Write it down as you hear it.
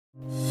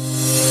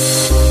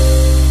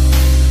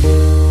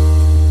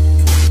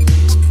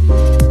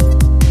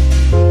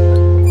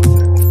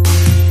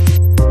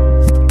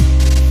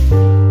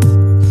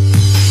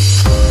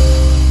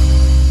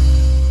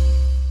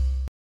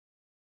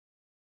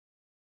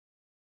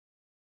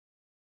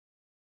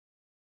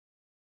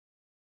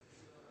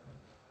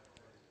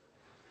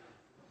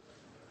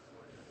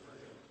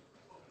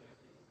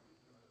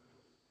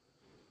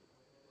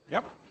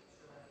Yep.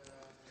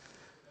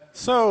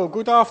 So,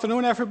 good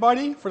afternoon,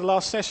 everybody, for the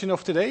last session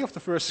of today, of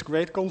the first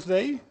GrailsCon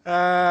today.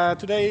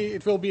 Today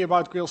it will be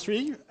about Grails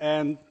 3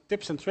 and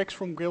tips and tricks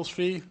from Grails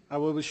 3 I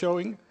will be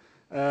showing.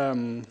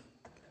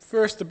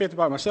 First, a bit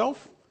about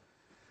myself.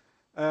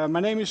 My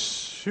name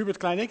is Hubert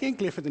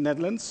Kleinikink, live in the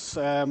Netherlands.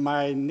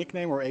 My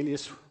nickname or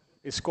alias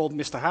is called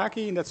Mr.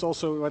 Haki, and that's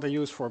also what I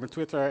use for my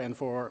Twitter and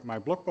for my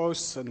blog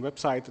posts and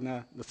website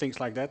and the things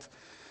like that.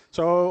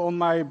 So, on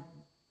my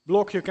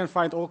blog you can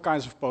find all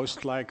kinds of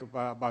posts like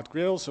about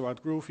Grails,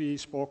 about Groovy,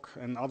 Spock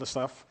and other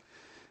stuff.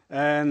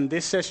 And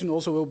this session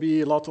also will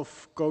be a lot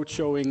of code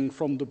showing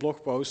from the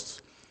blog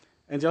posts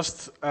and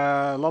just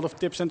a lot of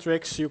tips and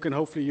tricks you can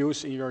hopefully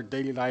use in your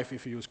daily life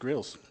if you use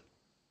Grails.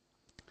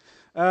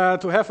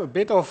 To have a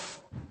bit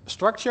of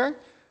structure,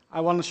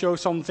 I want to show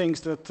some things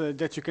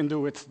that you can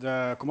do with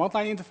the command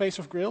line interface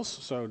of Grails,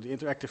 so the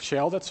interactive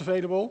shell that's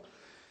available.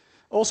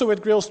 Also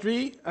with Grails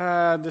 3,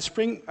 the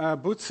Spring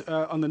Boot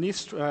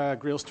underneath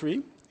Grails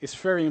 3 is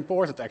very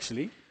important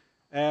actually.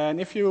 And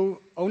if you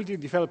only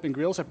developing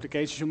Grails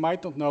applications, you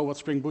might not know what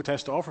Spring Boot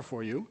has to offer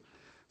for you.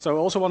 So I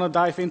also want to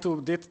dive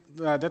into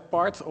that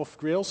part of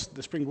Grails,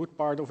 the Spring Boot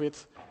part of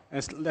it,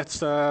 and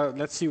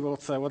let's see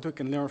what we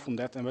can learn from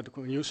that and what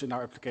we can use in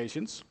our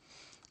applications.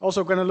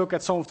 Also going to look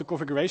at some of the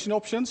configuration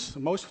options.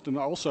 Most of them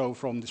are also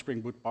from the Spring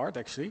Boot part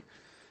actually.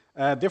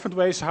 Different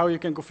ways how you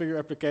can configure your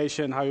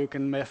application, how you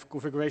can have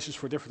configurations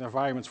for different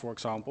environments, for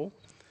example.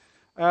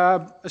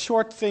 A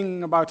short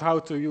thing about how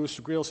to use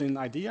Grails in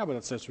IDEA,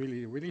 but that's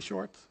really, really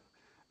short.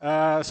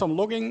 Some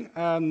logging,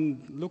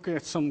 looking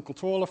at some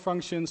controller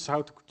functions,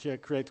 how to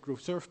create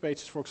group server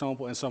pages, for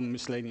example, and some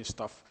miscellaneous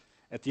stuff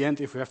at the end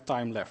if we have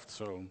time left.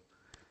 So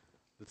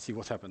let's see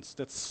what happens.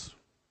 That's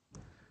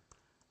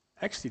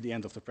actually the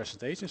end of the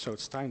presentation, so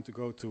it's time to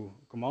go to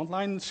command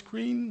line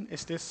screen.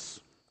 Is this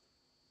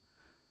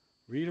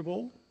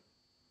readable?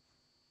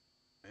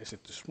 Is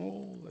it too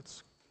small?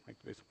 Let's make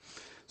it.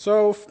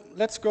 So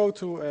let's go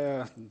to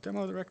a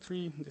demo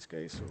directory in this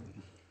case.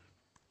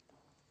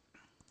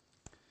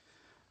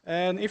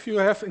 And if you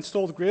have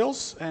installed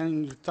Grails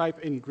and you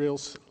type in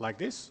Grails like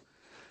this,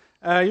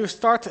 you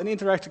start an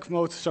interactive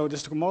mode. So this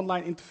is the command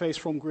line interface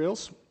from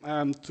Grails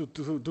to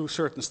do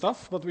certain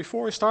stuff. But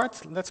before we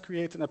start, let's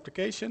create an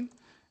application.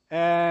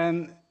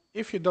 And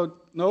if you don't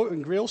know,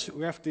 in Grails,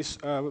 we have this,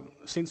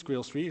 since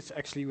Grails 3, it's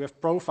actually we have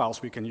profiles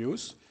we can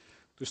use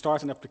to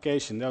start an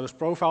application. Now, those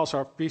profiles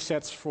are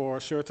presets for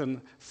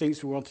certain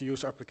things we want to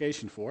use our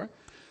application for.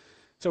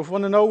 So if we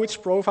want to know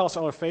which profiles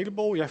are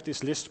available, we have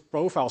this list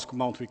profiles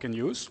command we can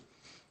use.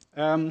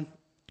 And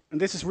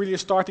this is really a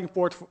starting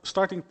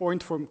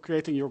point for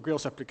creating your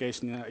Grails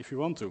application if you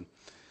want to.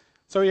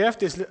 So you have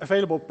these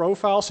available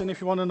profiles, and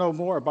if you want to know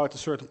more about a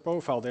certain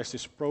profile, there's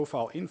this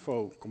profile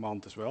info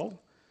command as well.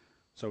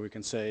 So we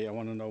can say, I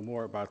want to know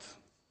more about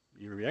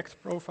your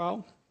React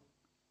profile.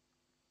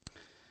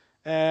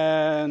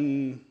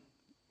 And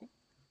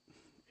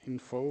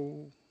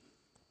info.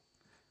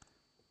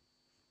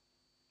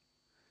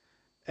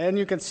 And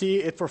you can see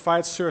it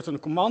provides certain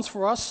commands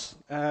for us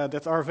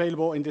that are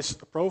available in this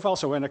profile.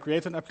 So when I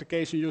create an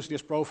application using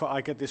this profile,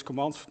 I get these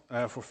commands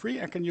for free.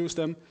 I can use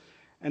them.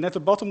 And at the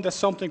bottom, there's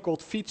something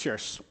called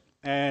features.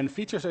 And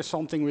features is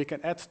something we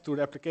can add to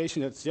the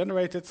application that's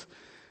generated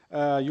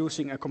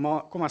using a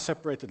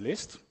comma-separated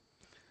list.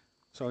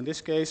 So in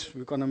this case,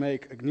 we're going to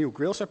make a new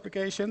Grails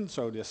application.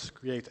 So this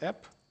create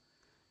app.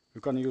 We're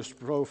going to use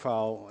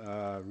profile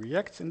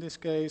React in this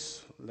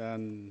case.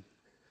 Then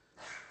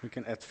we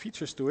can add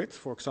features to it.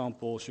 For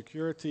example,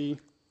 security.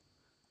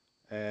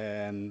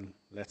 And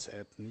let's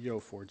add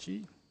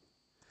Neo4j.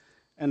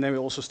 And then we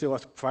also still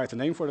have to provide a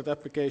name for that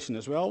application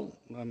as well.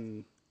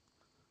 We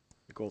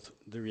call it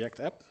the React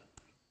app.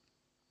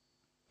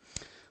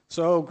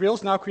 So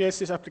Grails now creates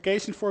this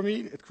application for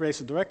me. It creates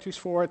the directories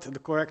for it and the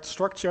correct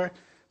structure,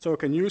 so I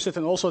can use it.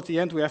 And also at the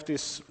end, we have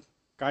this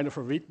kind of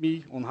a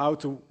README on how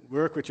to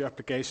work with your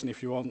application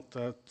if you want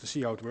to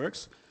see how it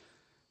works.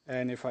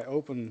 And if I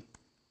open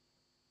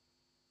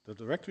the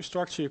directory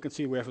structure, you can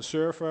see we have a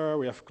server,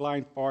 we have a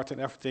client part, and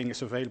everything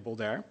is available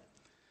there.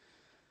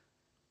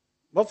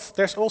 But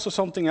there's also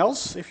something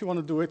else. If you want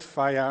to do it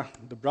via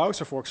the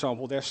browser, for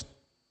example, there's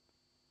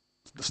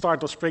the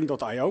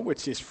start.spring.io,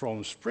 which is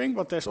from Spring,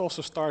 but there's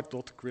also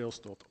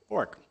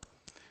start.grails.org,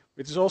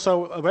 which is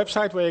also a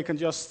website where you can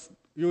just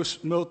use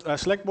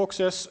select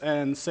boxes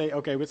and say,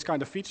 okay, which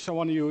kind of features I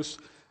want to use,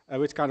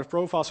 which kind of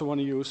profiles I want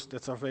to use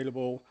that's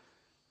available.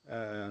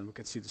 We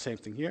can see the same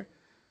thing here.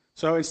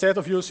 So instead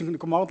of using the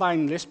command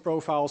line list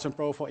profiles and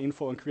profile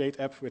info and create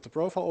app with the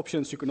profile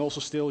options, you can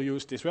also still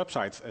use this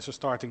website as a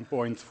starting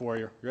point for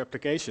your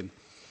application.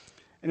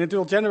 And it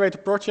will generate a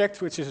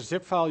project, which is a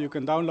zip file. You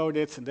can download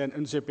it, and then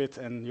unzip it,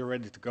 and you're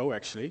ready to go,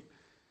 actually.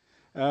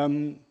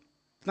 The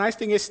nice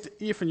thing is,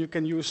 even you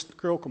can use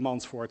curl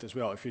commands for it as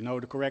well. If you know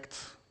the correct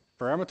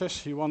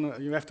parameters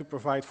you have to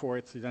provide for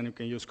it, then you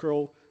can use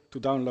curl to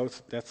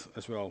download that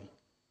as well,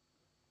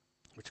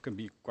 which can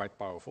be quite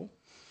powerful.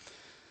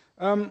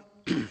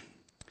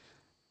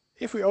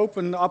 If we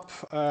open up,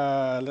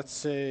 let's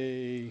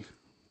say,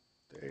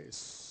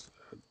 there's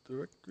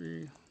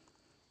directory,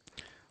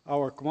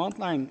 our command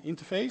line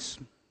interface.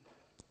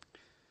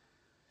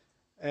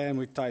 And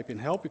we type in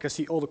help. You can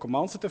see all the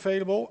commands that are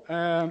available.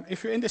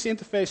 If you're in this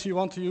interface, you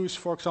want to use,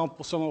 for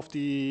example, some of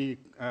the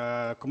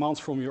commands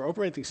from your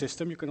operating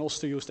system, you can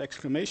also use the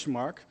exclamation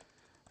mark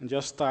and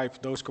just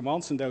type those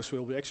commands, and those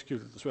will be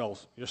executed as well.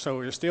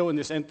 So you're still in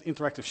this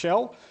interactive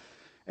shell.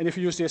 And if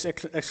you use this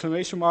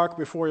exclamation mark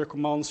before your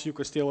commands, you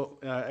can still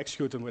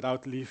execute them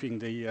without leaving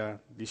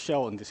the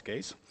shell in this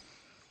case.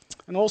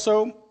 And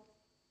also,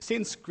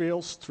 since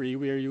Grails 3,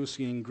 we are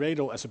using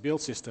Gradle as a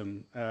build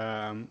system.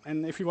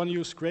 And if you want to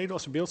use Gradle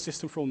as a build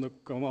system from the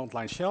command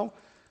line shell,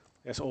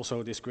 there's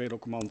also this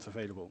Gradle command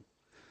available.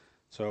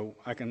 So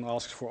I can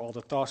ask for all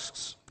the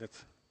tasks that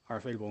are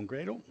available in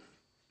Gradle.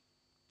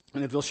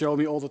 And it will show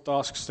me all the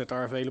tasks that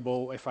are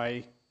available if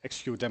I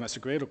execute them as a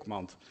Gradle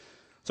command.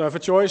 So I have a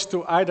choice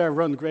to either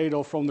run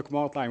Gradle from the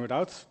command line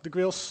without the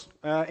Grails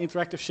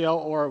interactive shell,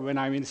 or when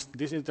I'm in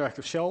this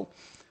interactive shell,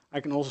 I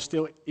can also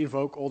still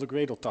invoke all the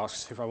Gradle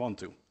tasks if I want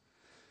to.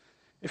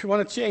 If you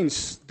want to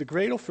change the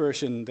Gradle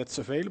version that's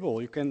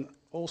available, you can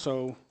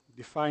also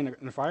define an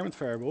environment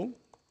variable,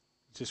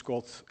 which is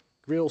called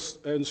Grails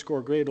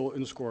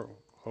 _Gradle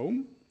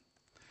 _home.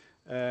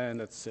 And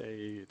let's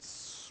say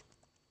it's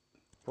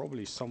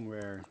probably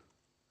somewhere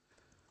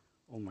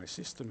on my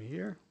system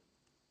here.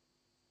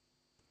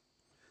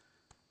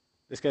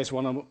 In this case,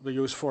 we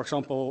use, for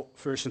example,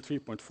 version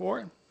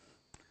 3.4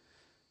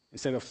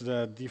 instead of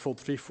the default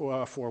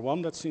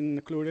 3.4.1 that's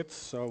included.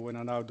 So when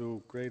I now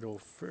do Gradle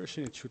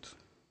version, it should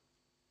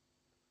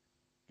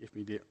give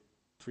me the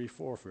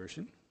 3.4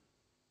 version.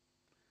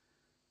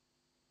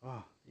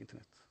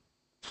 Internet.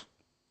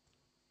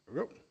 There we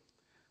go.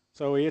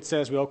 So here it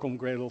says welcome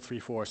Gradle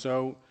 3.4.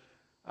 So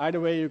either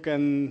way, you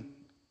can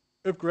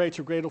upgrade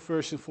your Gradle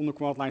version from the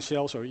command line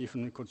shell, so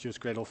even you could use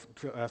Gradle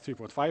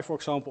 3.5, for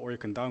example, or you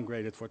can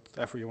downgrade it,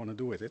 whatever you want to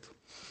do with it.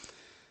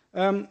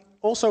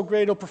 Also,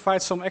 Gradle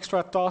provides some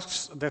extra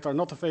tasks that are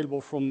not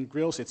available from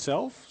Grails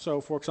itself. So,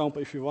 for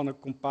example, if you want to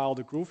compile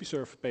the Groovy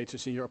server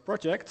pages in your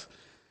project,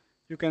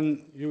 you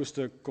can use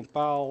the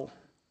compile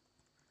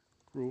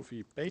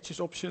Groovy pages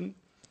option.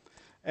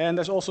 And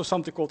there's also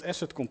something called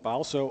asset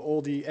compile, so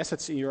all the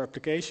assets in your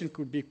application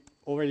could be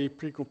already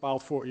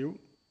pre-compiled for you.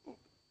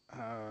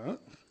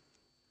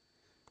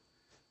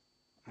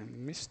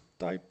 I'm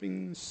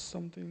mistyping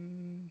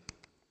something,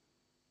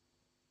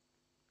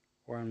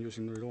 or I'm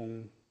using the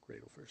wrong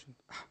Gradle version.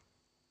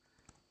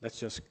 Let's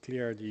just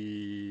clear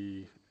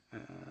the,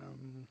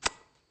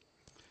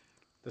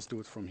 let's do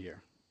it from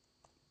here.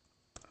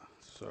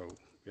 So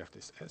we have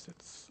this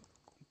assets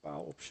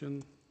compile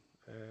option,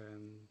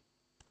 and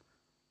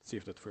let's see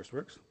if that first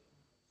works.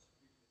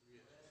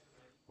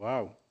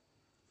 Wow.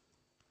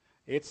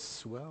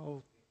 It's,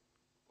 well,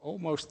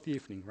 almost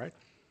evening, right?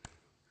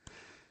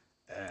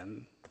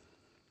 And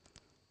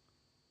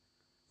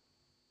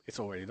it's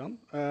already done.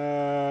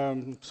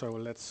 So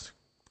let's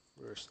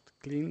first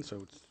clean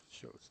so it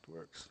shows it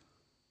works.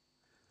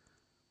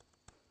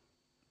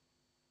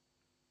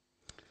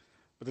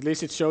 But at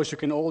least it shows you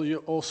can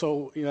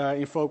also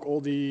invoke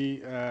all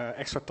the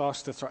extra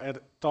tasks that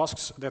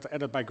are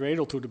added by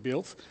Gradle to the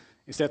build,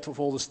 instead of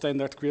all the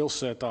standard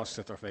Grails tasks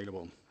that are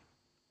available.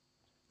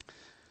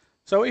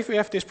 So if we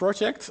have this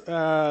project,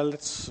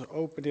 let's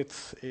open it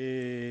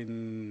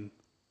in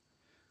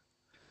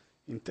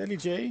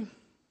IntelliJ.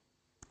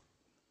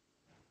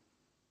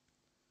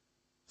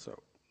 So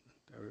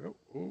there we go.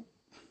 Ooh.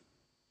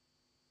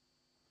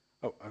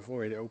 Oh, I've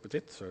already opened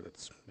it, so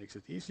that makes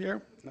it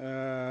easier.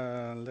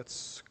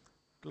 Let's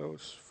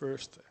close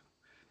first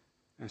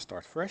and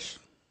start fresh.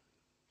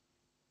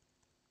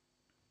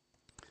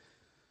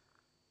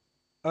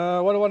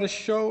 What I want to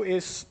show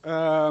is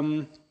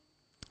the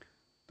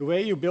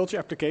way you build your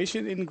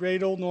application in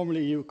Gradle.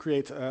 Normally you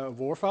create a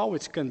WAR file,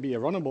 which can be a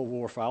runnable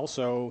WAR file.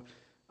 So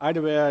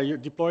either you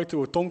deploy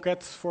to a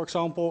Tomcat, for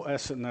example,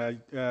 as a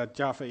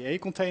Java EA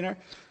container,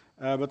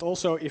 but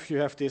also if you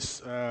have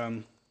this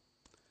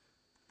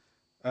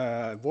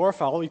WAR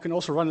file, you can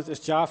also run it as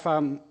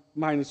Java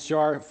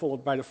 -jar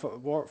followed by the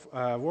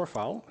WAR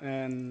file.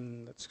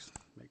 And let's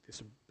make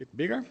this a bit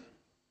bigger.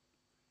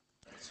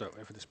 So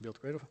if it is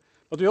built Gradle.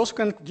 But we also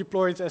can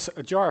deploy it as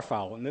a jar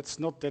file, and that's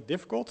not that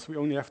difficult. We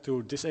only have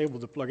to disable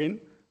the plugin,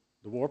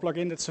 the WAR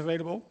plugin that's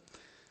available.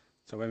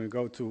 So when we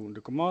go to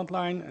the command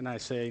line and I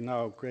say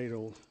now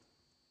Gradle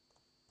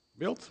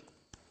build,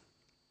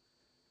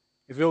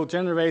 it will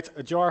generate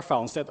a jar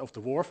file instead of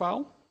the WAR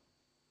file.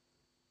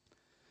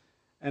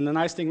 And the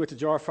nice thing with the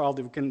jar file,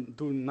 that we can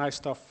do nice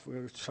stuff,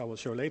 which I will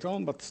show later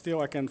on, but still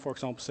I can, for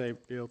example, say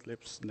build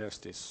libs, and there's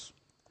this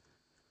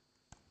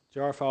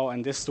jar file,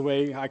 and this is the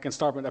way I can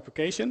start my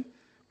application,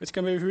 which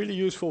can be really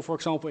useful, for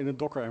example, in a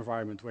Docker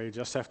environment, where you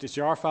just have this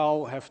jar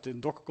file, have the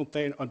Docker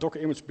container, a Docker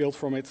image built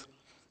from it,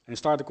 and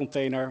start the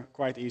container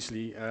quite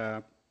easily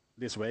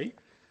this way.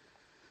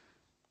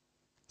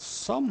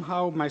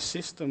 Somehow my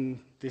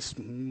system this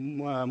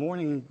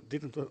morning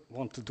didn't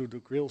want to do the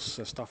Grails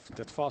stuff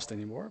that fast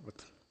anymore,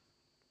 but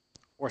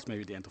or it's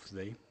maybe the end of the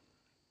day.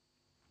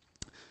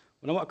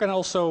 But I can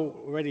also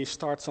already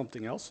start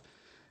something else.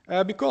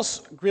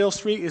 Because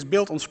Grails 3 is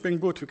built on Spring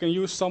Boot, we can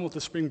use some of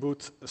the Spring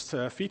Boot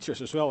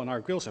features as well in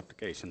our Grails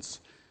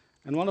applications.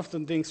 And one of the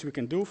things we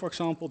can do, for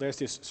example, there's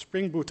this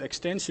Spring Boot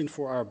extension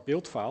for our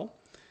build file.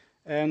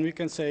 And we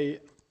can say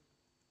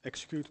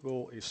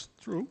executable is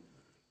true,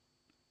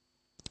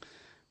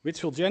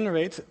 which will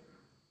generate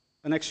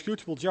an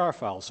executable jar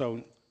file.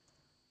 So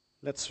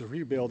let's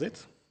rebuild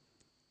it.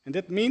 And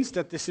that means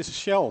that this is a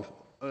shell.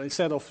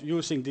 Instead of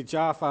using the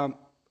Java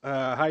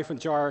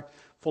 -jar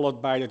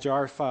followed by the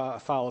jar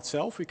file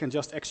itself, we can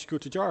just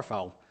execute the jar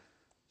file.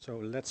 So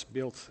let's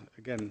build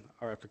again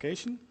our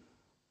application.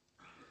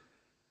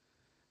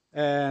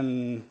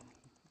 And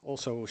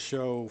also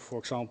show, for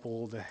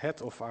example, the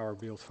head of our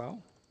build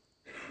file.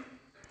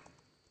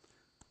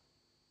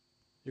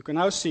 You can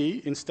now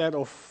see, instead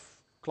of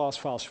class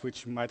files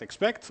which you might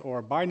expect,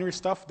 or binary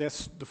stuff,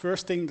 that's the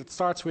first thing that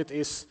starts with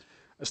is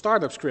a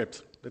startup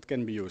script that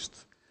can be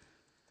used.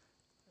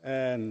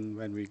 And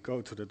when we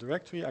go to the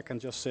directory, I can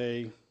just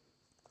say,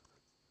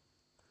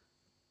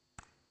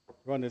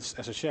 run this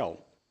as a shell.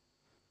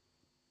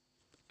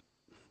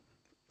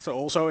 So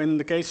also in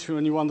the case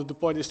when you want to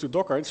deploy this to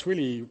Docker, it's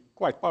really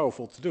quite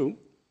powerful to do.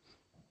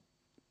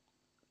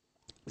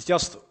 It's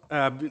just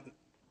an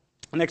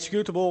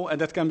executable,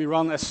 and that can be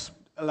run as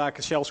like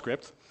a shell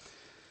script.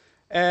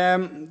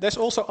 There's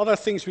also other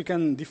things we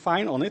can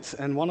define on it,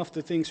 and one of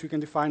the things we can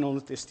define on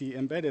it is the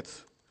embedded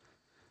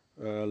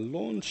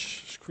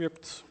launch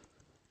script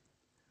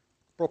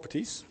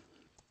properties.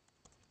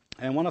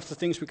 And one of the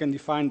things we can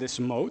define is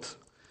mode,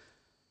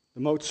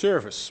 the mode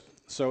service.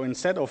 So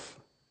instead of,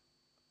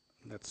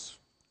 let's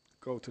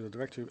go to the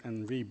directory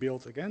and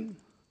rebuild again,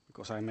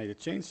 because I made a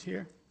change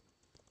here.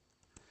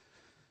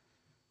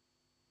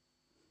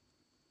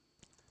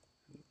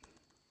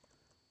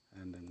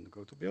 And then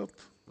go to build.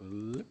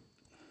 And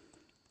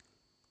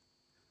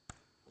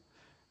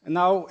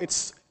now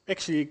it's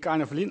actually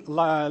kind of a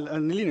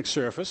Linux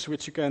service,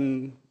 which you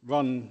can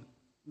run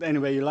any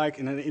way you like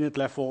in an init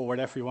level or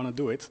whatever you want to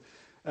do it.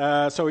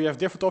 So you have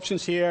different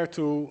options here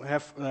to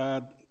have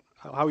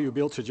how you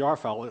build your jar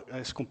file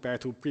as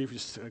compared to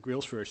previous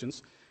Grails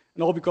versions.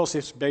 And all because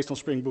it's based on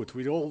Spring Boot.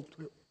 We all,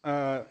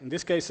 in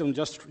this case, I'm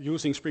just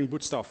using Spring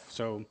Boot stuff.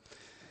 So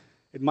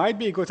it might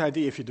be a good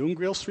idea if you're doing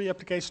Grails 3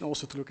 application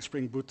also to look at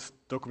Spring Boot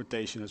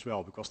documentation as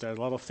well, because there are a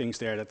lot of things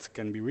there that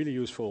can be really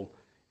useful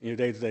in your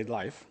day-to-day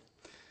life.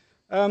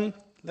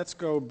 Let's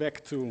go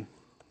back to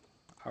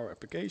our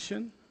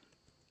application.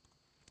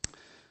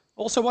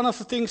 Also, one of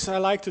the things I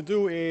like to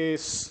do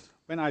is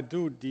when I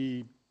do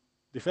the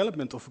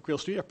development of a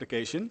Grails 3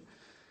 application,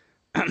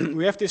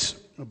 we have this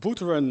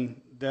boot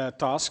run the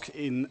task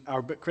in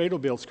our Cradle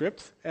build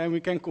script, and we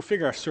can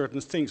configure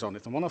certain things on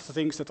it. And one of the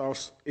things that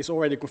is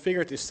already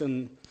configured is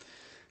a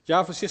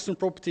Java system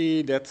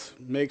property that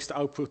makes the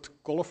output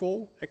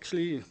colorful,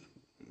 actually,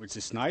 which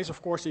is nice,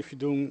 of course, if you're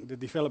doing the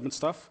development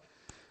stuff.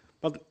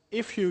 But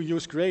if you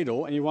use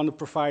Gradle and you want to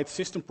provide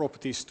system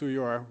properties to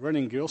your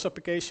running Grails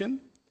application,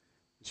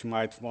 which you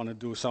might want to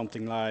do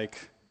something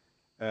like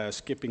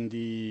skipping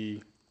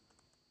the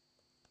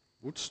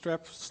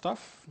bootstrap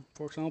stuff,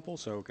 for example,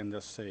 so you can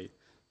just say,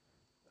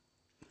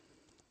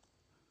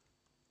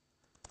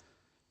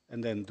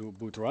 and then do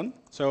boot run.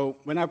 So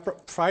when I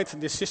provide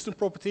this system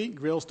property,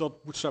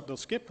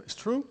 grails.bootstrap.skip is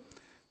true,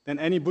 then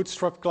any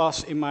bootstrap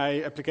class in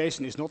my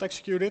application is not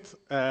executed,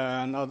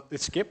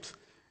 it's skipped.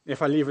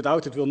 If I leave it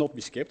out, it will not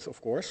be skipped,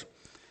 of course.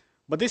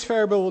 But this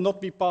variable will not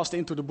be passed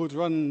into the boot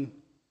run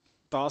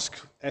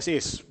task as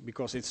is,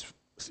 because it's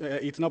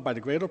eaten up by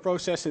the Gradle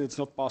process, and it's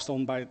not passed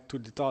on to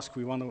the task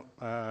we want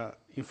to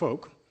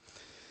invoke.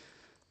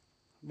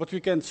 But we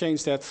can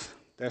change that.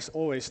 There's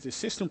always the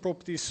system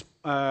properties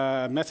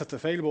method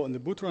available in the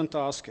boot run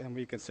task, and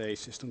we can say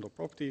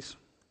system.properties.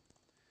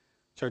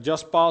 So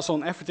just pass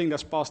on everything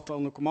that's passed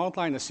on the command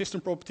line as system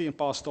property and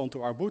pass it on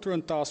to our boot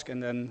run task,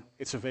 and then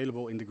it's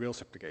available in the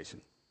Grails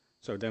application.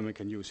 So then we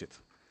can use it.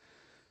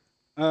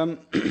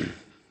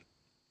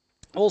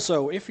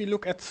 Also, if you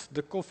look at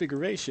the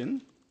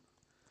configuration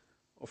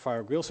of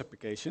our Grails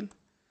application,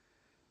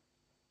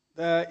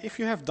 if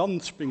you have done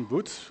Spring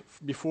Boot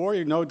before,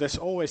 you know there's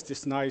always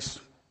this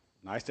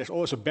there's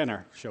always a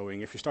banner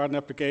showing. If you start an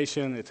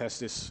application, it has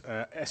this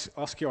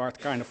ASCII art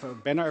kind of a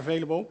banner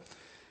available.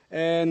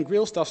 And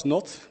Grails does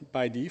not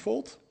by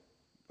default,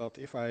 but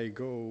if I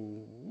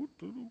go,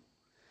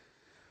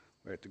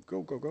 where to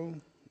go,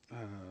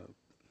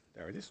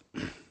 there it is.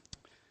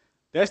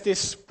 There's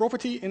this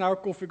property in our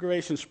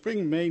configuration,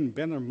 Spring main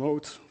banner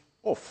mode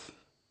off.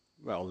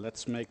 Well,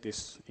 let's make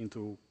this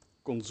into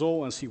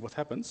console and see what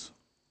happens.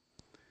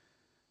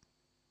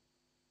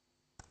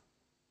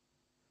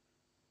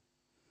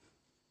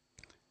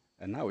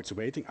 And now it's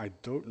waiting. I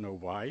don't know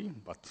why,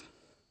 but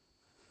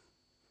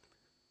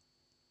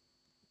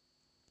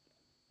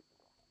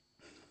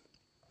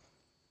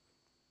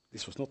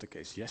this was not the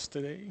case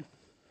yesterday.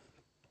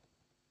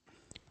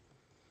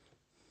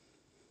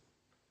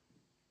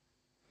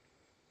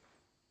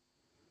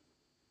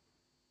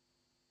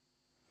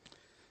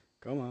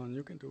 Come on,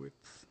 you can do it.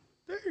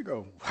 There you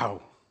go.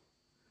 Wow.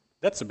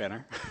 That's a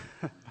banner.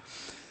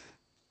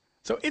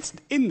 So it's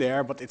in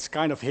there, but it's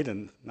kind of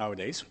hidden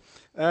nowadays.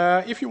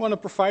 If you want to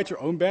provide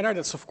your own banner,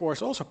 that's of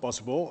course also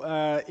possible.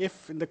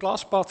 If in the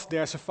class path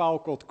there's a file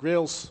called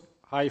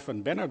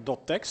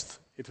grails-banner.txt,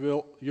 it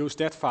will use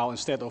that file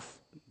instead of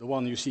the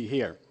one you see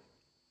here.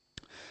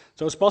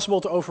 So it's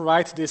possible to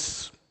overwrite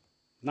this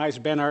nice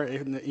banner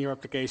in your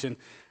application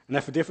and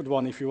have a different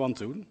one if you want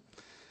to.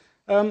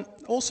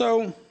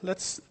 Also,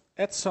 let's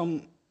add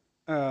some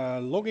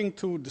logging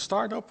to the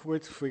startup,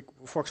 which we,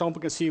 for example,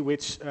 can see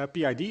which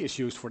PID is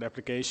used for the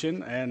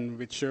application and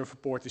which server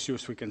port is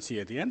used, we can see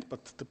at the end,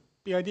 but the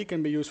PID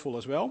can be useful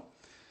as well.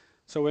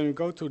 So when we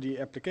go to the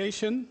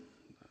application,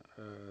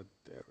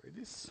 there it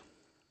is,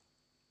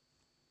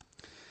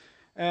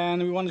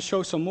 and we want to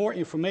show some more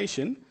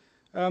information,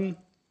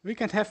 we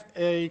can have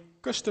a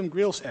custom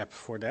Grails app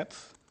for that.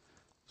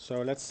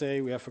 So let's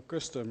say we have a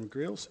custom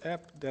Grails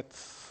app that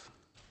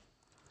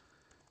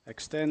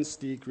extends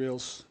the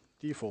Grails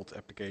default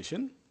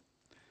application.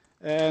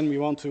 And we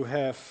want to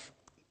have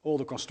all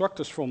the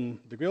constructors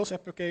from the Grails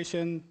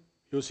application.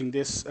 Using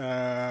this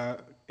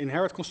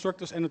inherit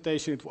constructors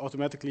annotation, it will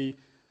automatically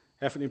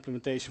have an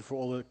implementation for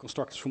all the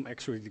constructors from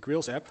actually the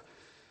Grails app.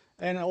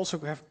 And I also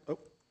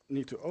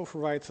need to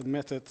override the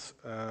method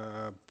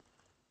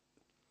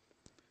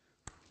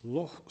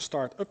log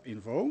startup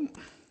info.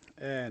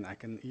 And I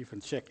can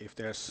even check if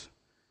there's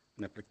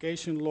an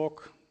application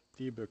log,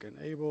 debug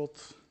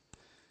enabled.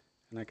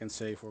 And I can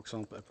say, for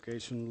example,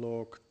 application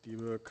log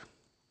debug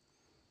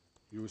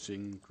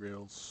using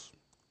Grails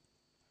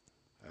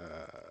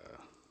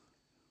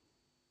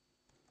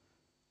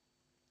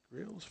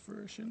Grails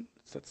version.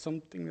 Is that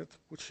something that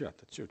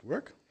should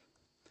work?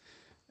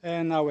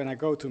 And now when I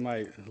go to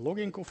my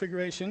login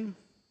configuration,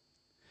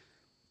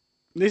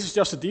 this is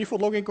just a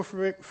default login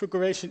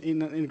configuration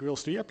in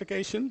Grails 3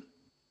 application.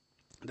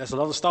 There's a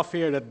lot of stuff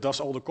here that does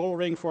all the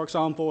coloring, for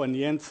example. In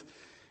the end,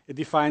 it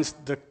defines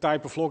the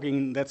type of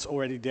logging that's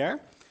already there.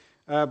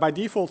 By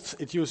default,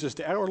 it uses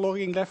the error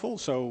logging level,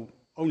 so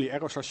only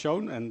errors are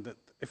shown. And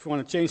if we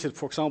want to change it,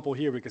 for example,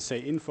 here we can say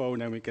info,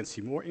 and then we can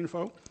see more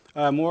info,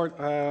 more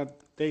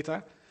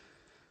data.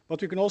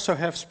 But we can also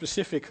have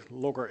specific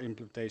logger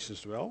implementations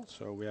as well.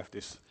 So we have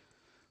this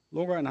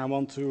logger, and I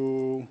want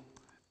to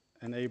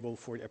enable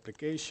for the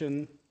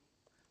application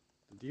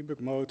the debug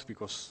mode,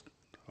 because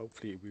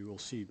hopefully we will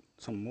see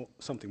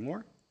something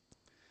more.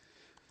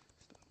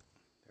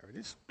 There it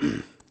is.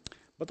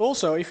 But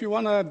also, if you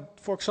want to,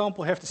 for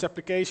example, have this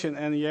application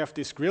and you have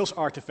these Grails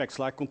artifacts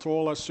like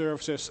controllers,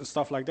 services, and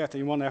stuff like that, and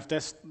you want to have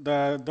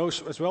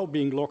those as well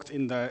being logged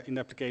in the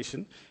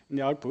application, in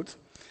the output,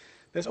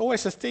 there's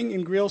always a thing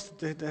in Grails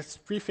that's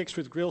prefixed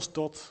with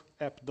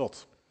grails.app.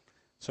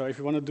 So if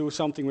you want to do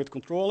something with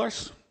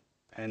controllers,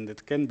 and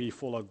it can be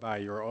followed by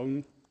your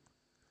own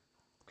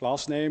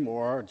class name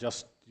or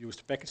just use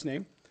the package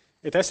name,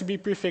 it has to be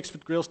prefixed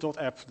with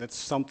grails.app. That's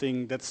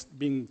something that's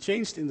being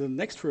changed in the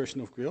next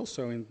version of Grails,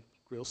 so in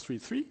Grails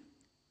 3.3.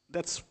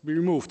 That's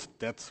removed,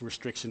 that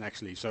restriction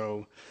actually.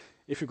 So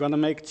if you're going to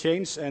make a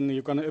change and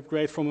you're going to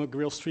upgrade from a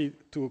Grails 3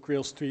 to a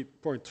Grails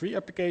 3.3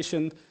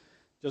 application,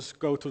 just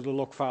go to the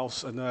log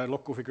files and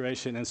log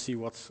configuration and see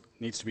what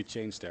needs to be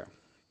changed there.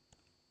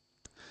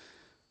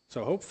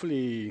 So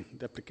hopefully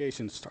the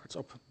application starts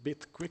up a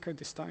bit quicker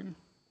this time.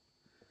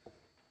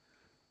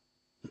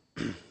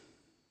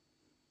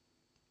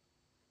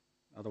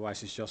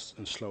 Otherwise, it's just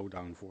a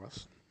slowdown for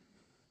us.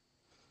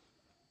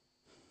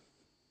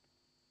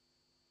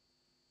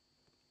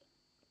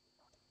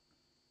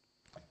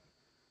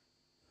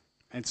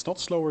 And it's not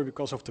slower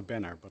because of the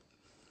banner, but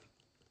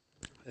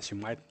as you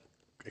might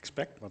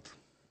expect, but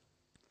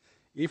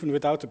even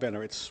without the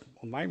banner, it's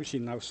on my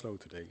machine now slow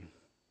today.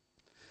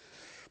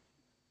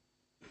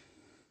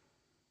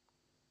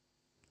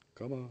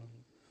 Come on.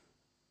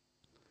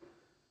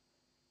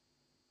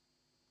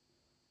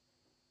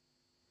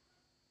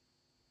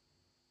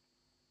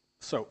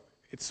 So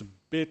it's a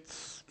bit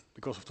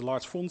because of the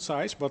large font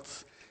size,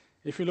 but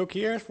if you look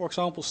here, for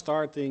example,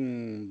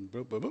 starting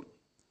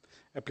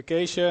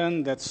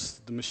application, that's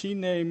the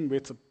machine name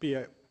with the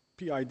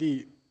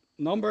PID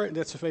number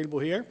that's available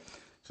here.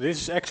 So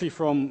this is actually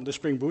from the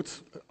Spring Boot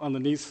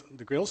underneath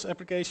the Grails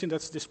application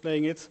that's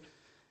displaying it.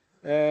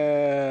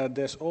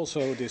 There's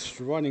also this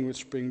running with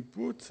Spring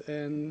Boot,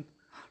 and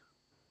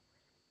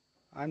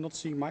I'm not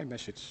seeing my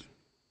message.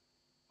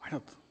 Why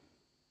not?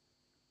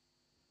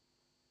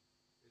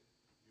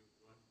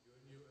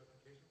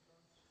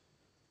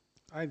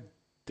 I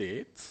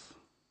did.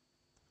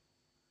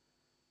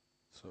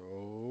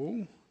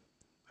 So,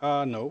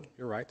 no,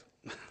 you're right.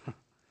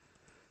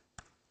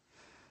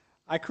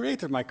 I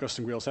created my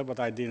custom Grails app, but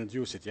I didn't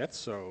use it yet,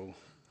 so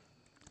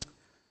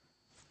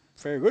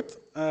very good.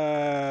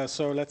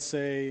 So let's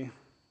say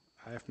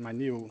I have my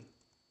new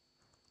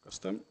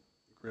custom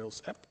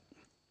Grails app,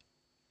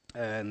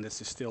 and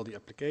this is still the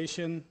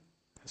application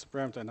as a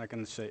parameter, and I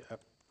can say app.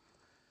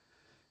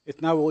 It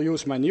now will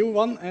use my new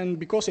one, and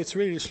because it's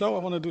really slow, I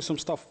want to do some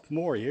stuff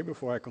more here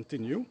before I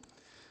continue.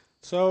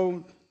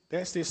 So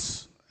there's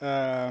this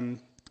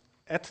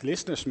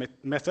 @listeners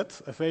method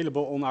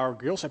available on our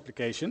Grails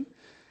application.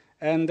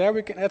 And there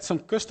we can add some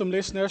custom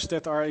listeners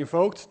that are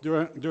invoked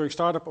during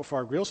startup of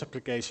our Grails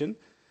application.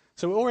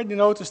 So we already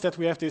noticed that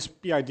we have this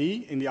PID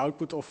in the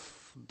output of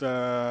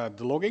the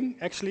logging,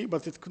 actually,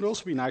 but it could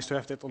also be nice to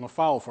have that on a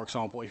file, for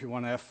example, if you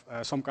want to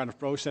have some kind of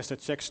process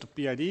that checks the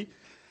PID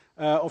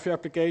of your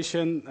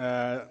application.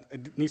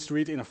 It needs to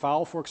read in a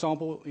file, for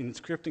example, in a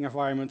scripting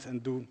environment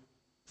and do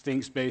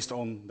things based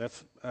on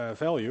that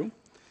value.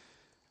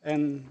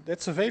 And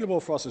that's available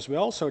for us as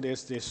well. So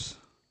there's this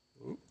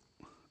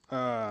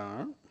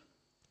add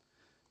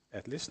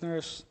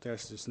listeners,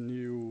 there's this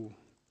new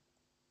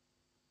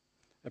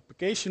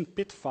application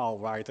pit file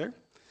writer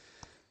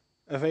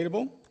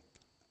available.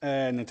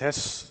 And it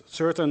has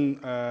certain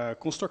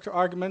constructor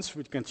arguments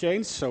which can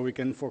change. So we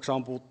can, for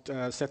example,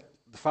 set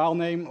the file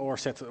name or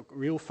set a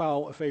real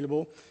file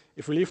available.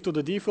 If we leave to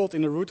the default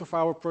in the root of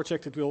our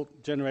project, it will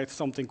generate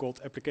something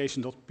called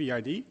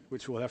application.pid,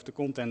 which will have the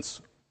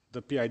contents,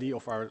 the PID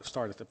of our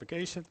started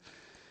application.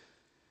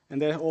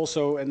 And there's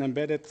also an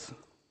embedded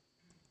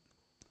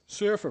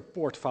server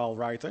port file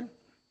writer.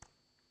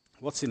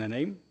 What's in the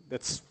name?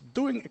 That's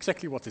doing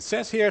exactly what it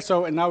says here.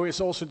 So, and now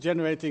it's also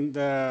generating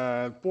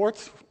the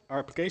port. Our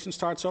application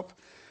starts up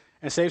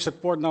and saves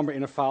that port number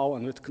in a file,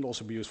 and it can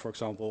also be used, for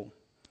example,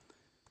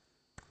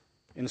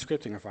 in a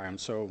scripting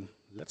environment. So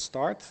let's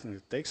start, and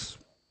it takes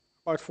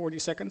about 40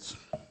 seconds.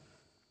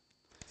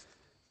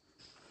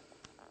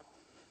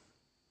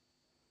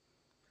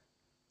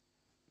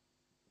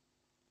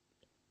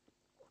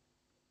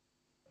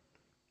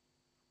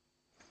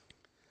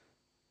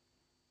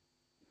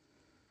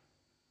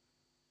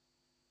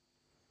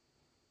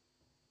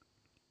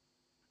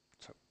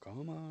 So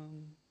come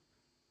on.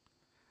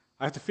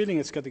 I have the feeling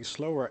it's getting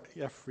slower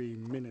every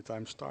minute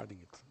I'm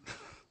starting it.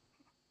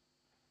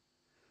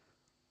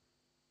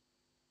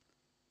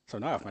 So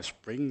now I have my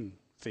Spring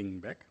thing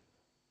back.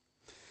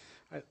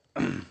 So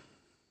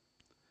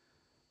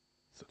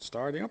it's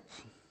starting up.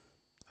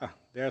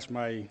 There's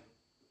my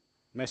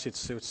message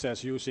which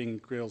says using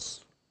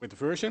Grails with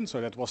version.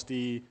 So that was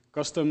the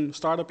custom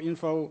startup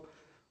info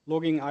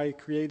logging I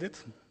created.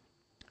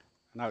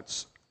 Now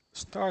it's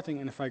starting,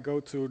 and if I go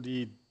to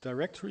the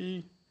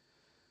directory,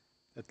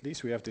 at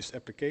least we have this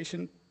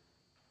application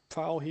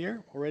file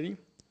here already,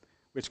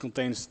 which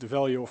contains the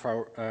value of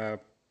our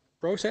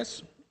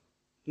process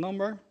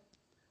number.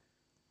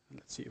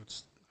 Let's see,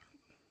 it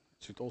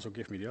should also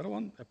give me the other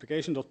one,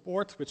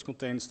 application.port, which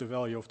contains the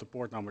value of the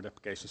port number the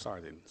application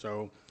started in.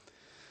 So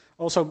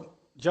also,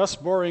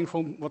 just borrowing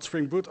from what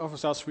Spring Boot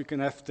offers us, we can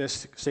have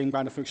this same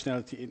kind of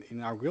functionality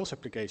in our Grails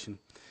application.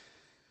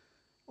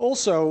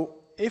 Also,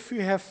 if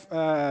you have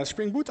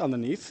Spring Boot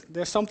underneath,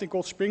 there's something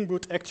called Spring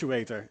Boot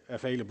Actuator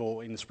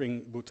available in the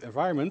Spring Boot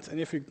environment. And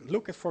if you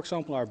look at, for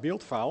example, our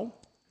build file,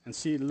 and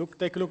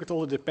take a look at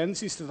all the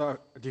dependencies that are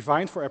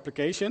defined for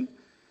application,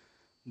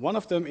 one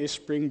of them is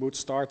Spring Boot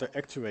Starter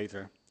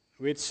Actuator,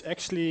 which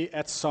actually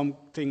adds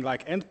something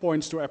like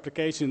endpoints to our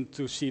application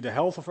to see the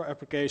health of our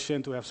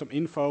application, to have some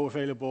info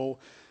available.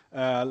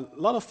 A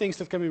lot of things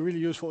that can be really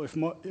useful if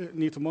you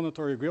need to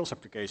monitor your Grails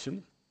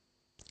application.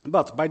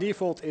 But by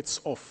default, it's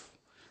off.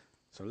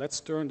 So let's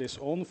turn this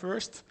on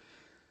first.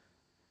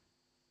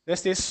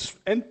 There's this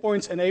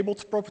endpoints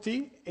enabled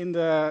property in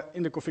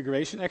the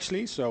configuration,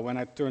 actually. So when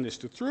I turn this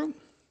to true,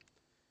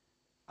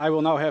 I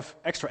will now have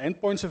extra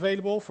endpoints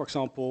available, for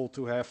example,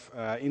 to have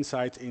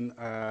insight in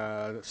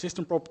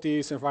system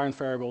properties, environment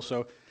variables.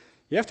 So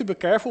you have to be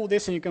careful with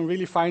this, and you can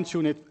really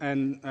fine-tune it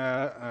and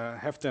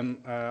have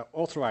them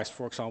authorized,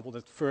 for example,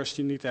 that first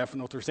you need to have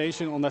an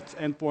authorization on that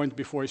endpoint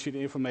before you see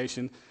the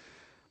information.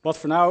 But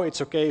for now,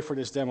 it's okay for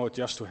this demo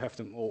just to have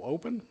them all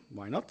open.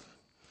 Why not?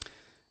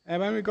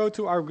 And when we go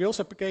to our Grails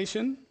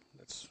application,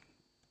 let's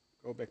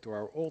go back to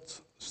our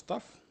old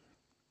stuff.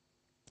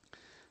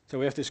 So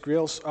we have this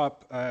Grails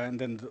up and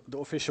then the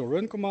official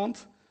run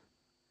command.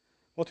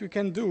 What we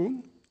can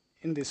do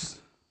in this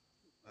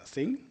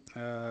thing,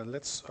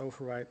 let's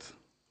override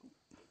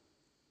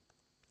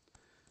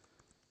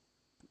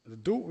the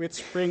do with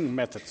Spring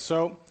method.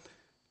 So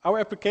our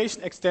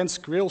application extends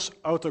Grails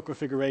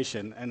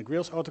auto-configuration, and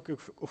Grails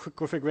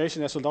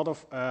auto-configuration has a lot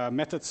of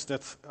methods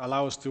that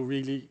allow us to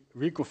really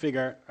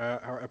reconfigure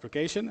our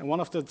application. And one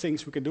of the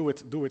things we can do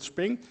with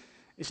Spring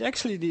is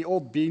actually the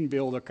old bean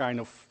builder kind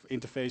of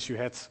interface you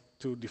had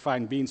to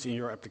define beans in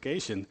your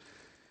application.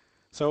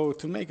 So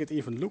to make it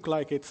even look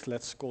like it,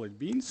 let's call it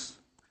beans,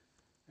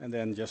 and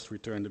then just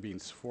return the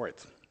beans for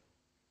it.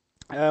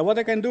 What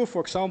I can do,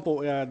 for example,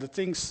 the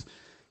things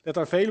that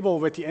are available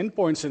with the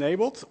endpoints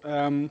enabled.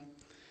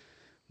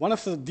 One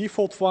of the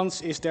default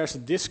ones is there's a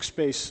disk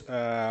space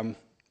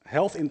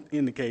health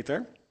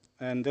indicator,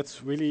 and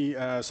that's really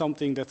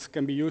something that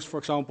can be used, for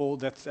example,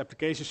 that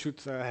applications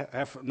should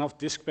have enough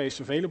disk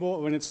space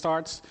available when it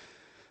starts,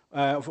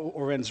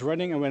 or when it's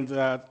running, and when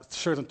the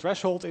certain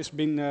threshold is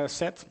being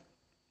set,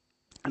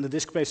 and the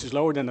disk space is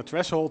lower than the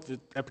threshold, the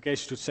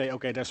application should say,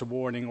 okay, there's a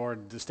warning, or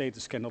the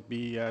status cannot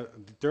be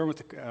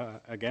determined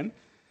again.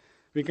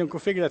 We can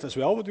configure that as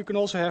well, but we can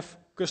also have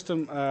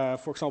custom,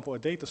 for example, a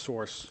data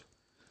source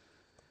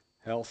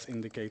health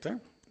indicator,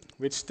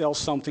 which tells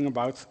something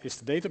about is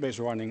the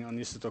database running and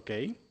is it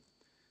okay.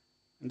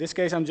 In this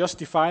case, I'm just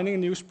defining a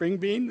new Spring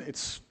Bean.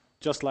 It's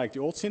just like the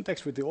old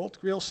syntax with the old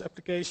Grails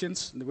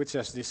applications, which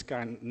has this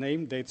kind of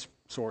name, data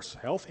source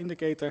health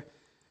indicator,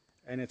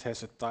 and it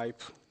has a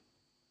type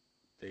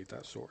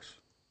data source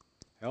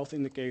health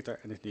indicator,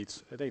 and it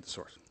needs a data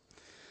source.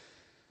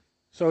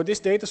 So this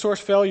data source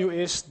value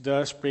is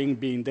the Spring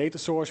Bean data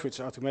source, which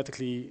is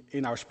automatically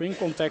in our Spring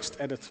context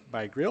added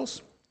by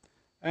Grails.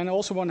 And I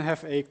also want to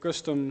have a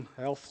custom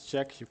health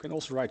check. You can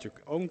also write your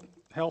own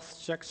health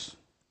checks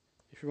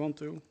if you want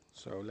to.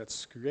 So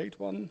let's create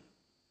one. In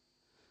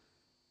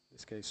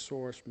this case,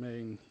 source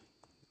main.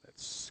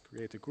 Let's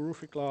create a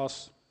Groovy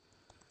class,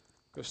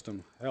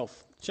 custom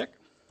health check.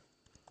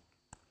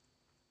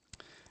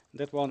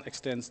 That one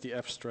extends the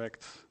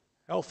abstract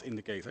health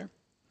indicator.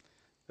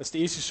 That's the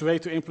easiest way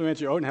to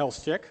implement your own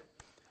health check.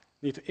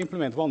 You need to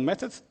implement one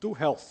method,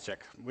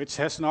 toHealthCheck, which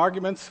has an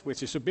argument,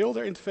 which is a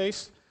builder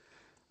interface.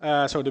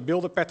 So the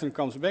builder pattern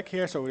comes back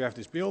here, so we have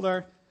this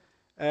builder.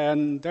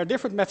 And there are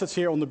different methods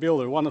here on the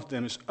builder. One of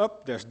them is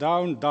up, there's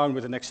down, down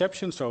with an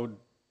exception, so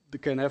you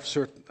can have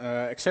certain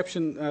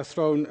exception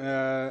thrown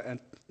and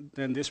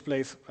then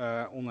displayed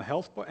on a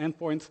health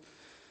endpoint.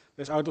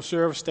 There's out of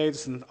service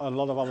status and a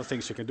lot of other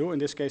things you can do. In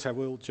this case, I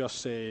will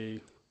just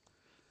say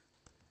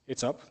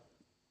it's up,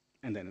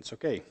 and then it's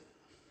okay.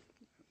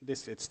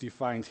 It's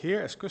defined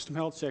here as custom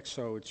health check,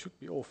 so it should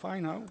be all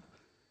fine now.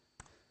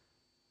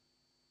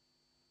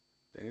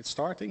 Then it's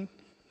starting.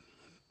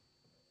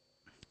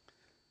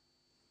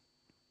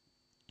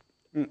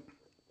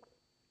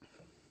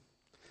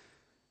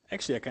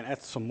 Actually, I can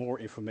add some more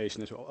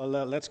information as well.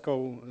 Let's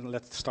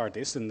start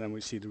this, and then we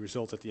see the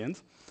result at the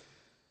end.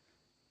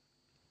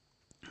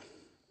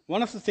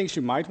 One of the things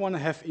you might want to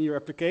have in your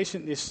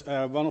application is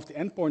one of the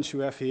endpoints you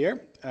have here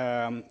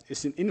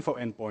is an info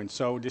endpoint.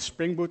 So this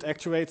Spring Boot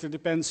actuator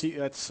dependency,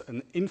 that's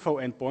an info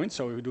endpoint.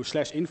 So we do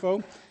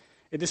 /info.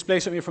 It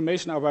displays some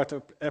information about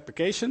the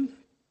application.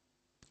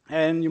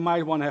 And you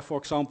might want to have, for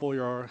example,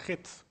 your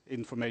Git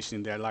information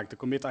in there, like the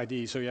commit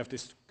ID. So you have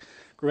this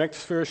correct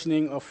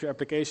versioning of your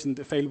application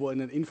available in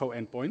an info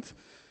endpoint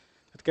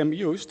that can be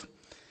used.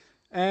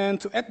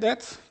 And to add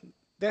that,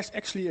 there's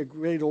actually a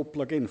Gradle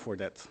plugin for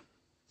that.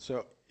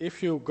 So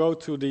if you go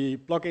to the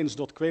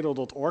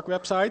plugins.gradle.org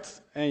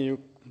website and you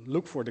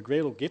look for the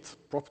Gradle Git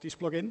properties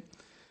plugin,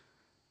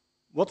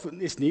 what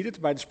is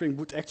needed by the Spring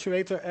Boot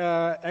actuator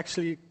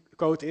actually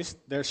code is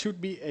there should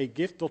be a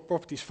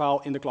git.properties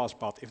file in the class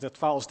path. If that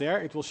file is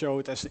there, it will show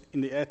it as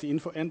at the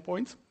info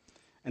endpoint.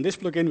 And this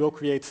plugin will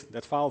create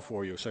that file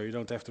for you, so you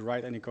don't have to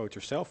write any code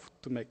yourself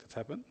to make that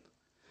happen.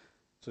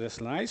 So that's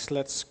nice.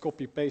 Let's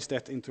copy paste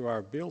that into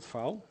our build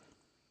file.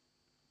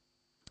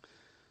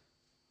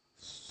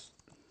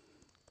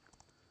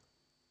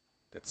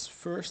 That's the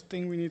first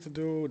thing we need to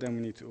do. Then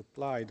we need to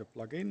apply the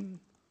plugin.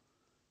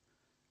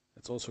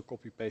 Let's also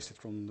copy paste it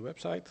from the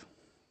website.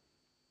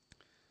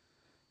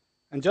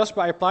 And just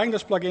by applying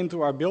this plugin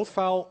to our build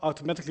file,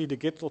 automatically the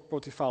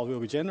git.property file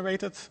will be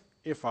generated,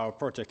 if our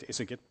project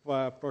is a Git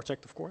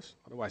project, of course,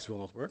 otherwise it will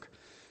not work.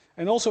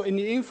 And also in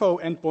the info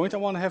endpoint, I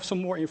want to have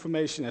some more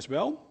information as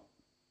well.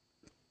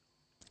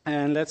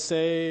 And let's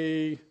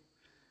say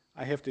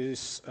I have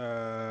this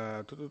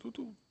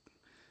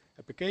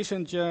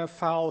application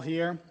file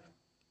here,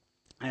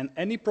 and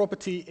any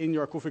property in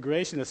your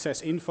configuration that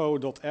says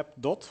info.app.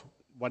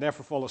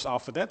 Whatever follows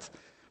after that,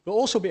 will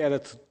also be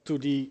added to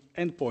the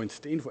endpoint,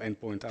 the info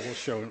endpoint I will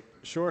show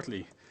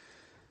shortly.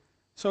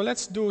 So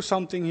let's do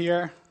something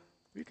here.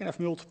 We can have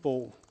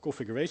multiple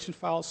configuration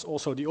files.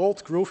 Also the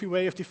old Groovy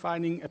way of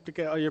defining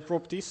your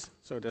properties.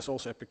 So there's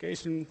also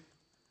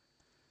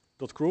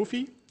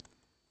application.groovy.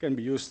 Can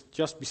be used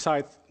just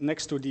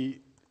next to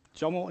the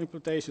YAML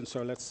implementation.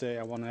 So let's say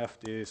I want to have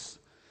this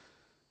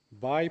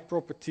by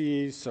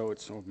property. So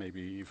it's or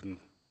maybe even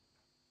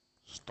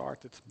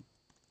started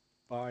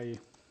by.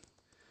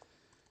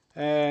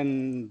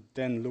 And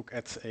then look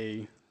at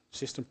a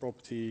system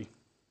property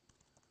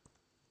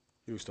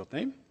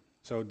use.name.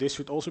 So this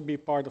should also be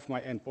part of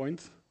my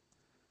endpoint.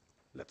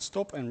 Let's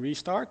stop and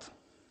restart.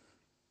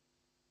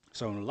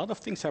 So a lot of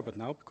things happen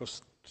now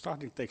because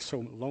starting takes so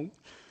long.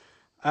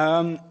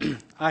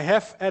 I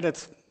have added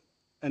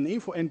an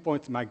info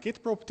endpoint to my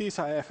Git properties.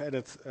 I have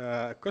added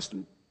a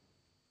custom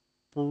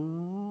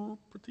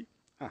property.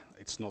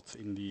 It's not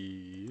in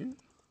the...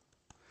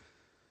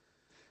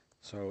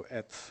 So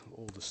add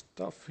all the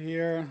stuff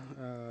here.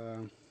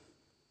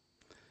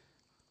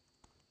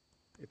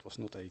 It was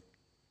not a...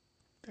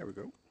 There we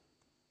go.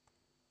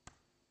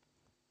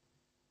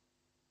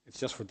 It's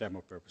just for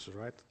demo purposes,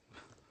 right?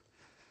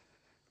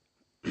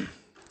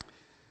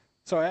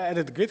 So I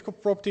added the grid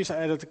properties. I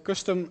added a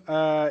custom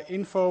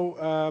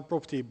info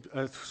property.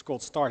 It's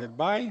called started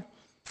by,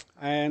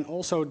 and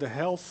also the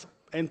health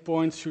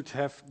endpoint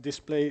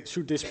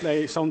should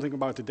display something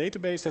about the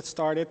database that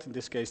started. In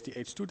this case, the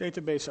H2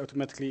 database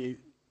automatically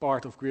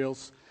part of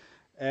Grails,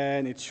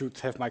 and it should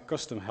have my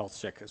custom health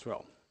check as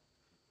well.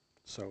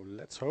 So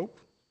let's hope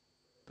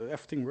that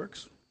everything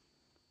works.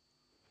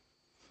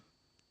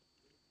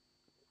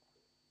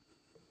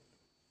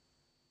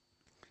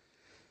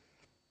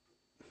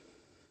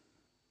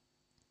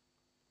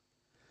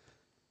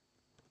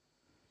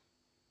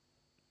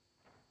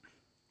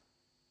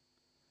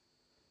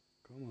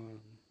 Come on.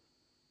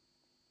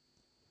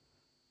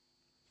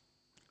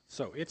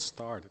 So it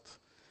started.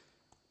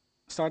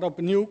 Start up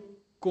a new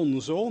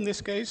console in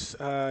this case,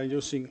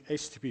 using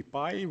HTTP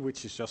PI,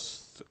 which is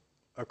just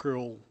a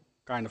curl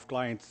kind of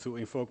client to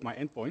invoke my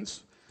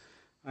endpoints.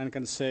 And I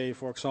can say,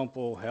 for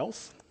example,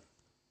 health.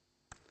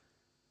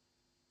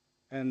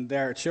 And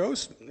there it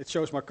shows. It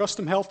shows my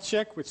custom health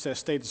check, which says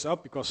status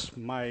up, because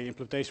my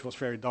implementation was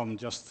very dumb,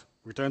 just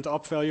return the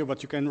up value,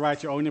 but you can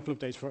write your own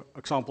implementation. For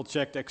example,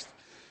 check text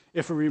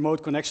if a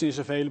remote connection is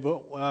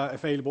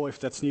available if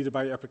that's needed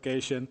by your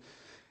application.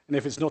 And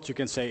if it's not, you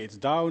can say it's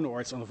down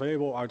or it's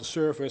unavailable, out of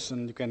service,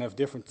 and you can have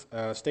different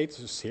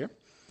statuses here.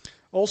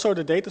 Also,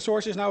 the data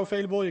source is now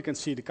available. You can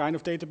see the kind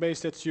of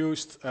database that's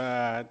used,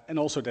 and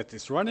also that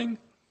it's running.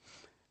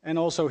 And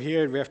also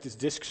here we have this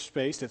disk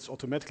space that's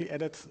automatically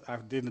added. I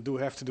didn't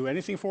have to do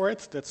anything for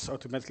it. That's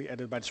automatically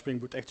added by the Spring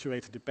Boot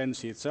actuator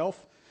dependency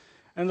itself.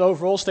 And the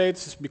overall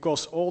status,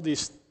 because all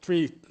these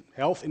 3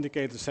 health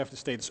indicators have the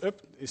status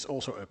up, is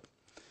also up.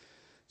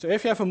 So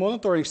if you have a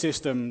monitoring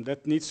system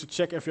that needs to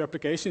check if your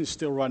application is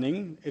still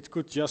running, it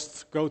could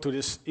just go to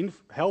this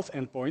health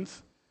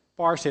endpoint,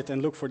 parse it,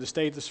 and look for the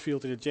status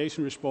field in the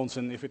JSON response.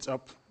 And if it's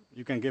up,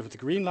 you can give it a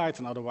green light,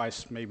 and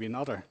otherwise maybe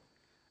another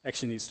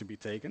action needs to be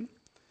taken.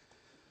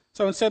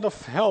 So instead of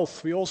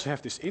health, we also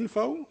have this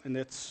info, and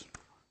that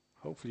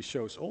hopefully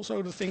shows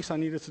also the things I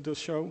needed to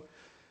show.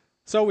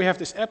 So we have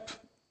this app,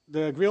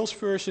 the Grails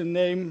version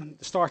name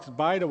started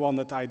by the one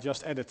that I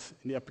just added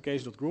in the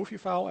application.groovy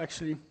file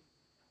actually,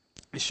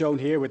 is shown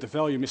here with the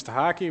value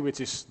mrhaki, which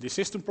is the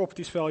system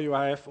properties value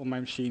I have on my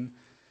machine.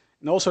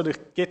 And also the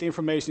Git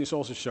information is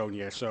also shown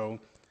here. So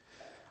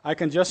I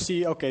can just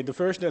see, okay, the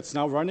version that's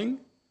now running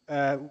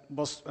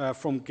was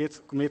from git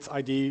commit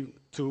ID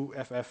to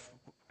ff,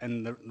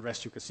 and the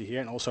rest you can see here,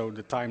 and also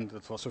the time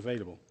that was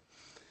available.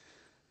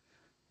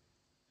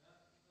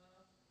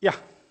 Yeah.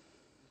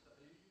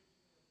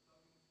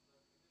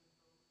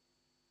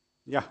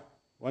 Yeah,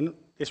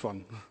 this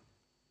one.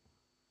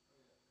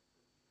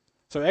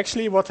 So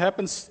actually what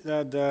happens,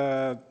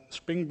 the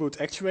Spring Boot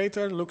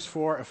actuator looks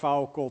for a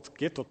file called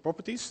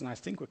git.properties, and I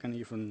think we can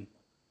even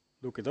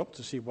look it up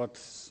to see what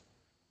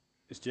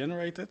is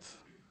generated.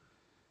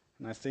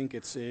 And I think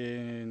it's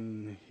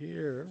in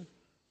here.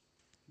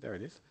 There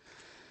it is.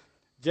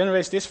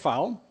 Generates this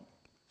file,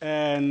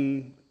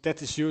 and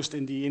that is used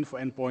in the info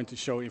endpoint to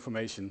show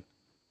information.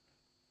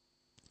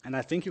 And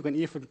I think you can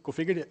even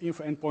configure the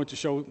info endpoint to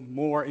show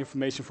more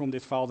information from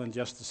this file than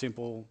just the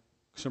simple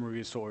summary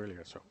we saw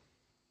earlier.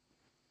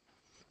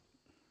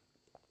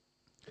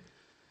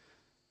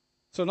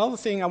 So another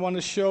thing I want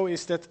to show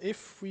is that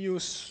if we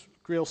use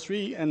Grails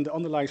 3 and the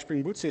underlying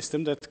Spring Boot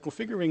system, that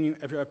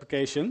configuring of your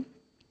application,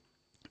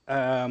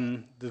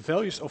 the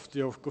values of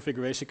your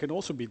configuration can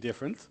also be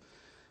different.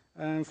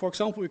 For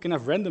example, we can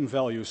have random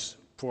values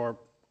for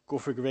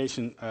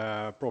configuration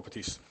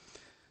properties.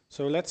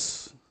 So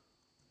let's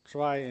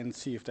try and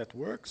see if that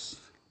works.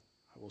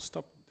 I will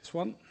stop this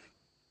one.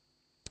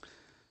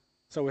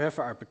 So we have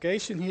our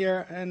application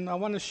here, and I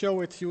want to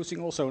show it using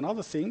also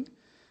another thing.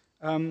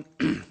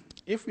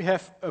 If we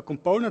have a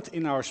component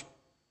in our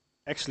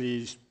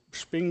actually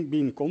Spring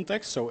Bean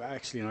context, so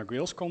actually in our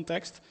Grails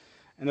context,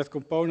 and that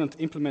component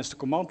implements the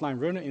command line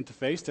runner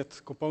interface,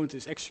 that component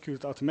is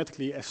executed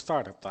automatically as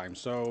startup time.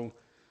 So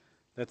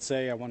let's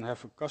say I want to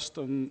have a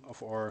custom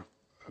or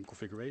a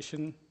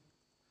configuration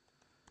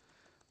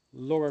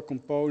logger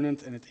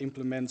component, and it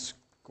implements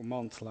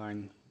command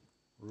line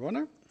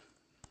runner.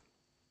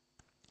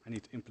 I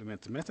need to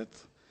implement the method.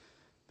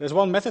 There's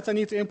one method I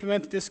need to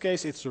implement. In this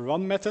case, it's the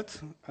run method.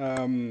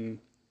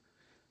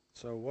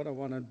 So what I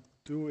want to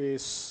do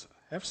is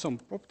have some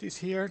properties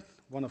here.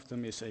 One of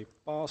them is a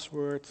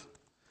password.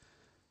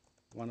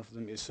 One of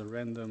them is a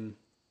random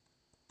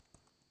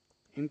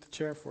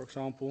integer, for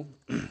example.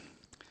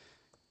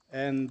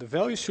 And the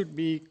value should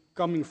be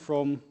coming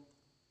from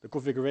the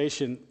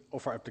configuration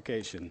of our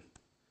application.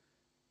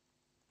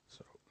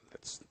 So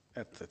let's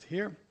add that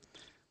here.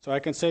 So I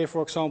can say,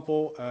 for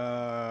example,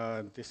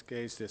 in this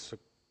case,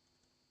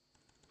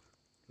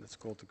 let's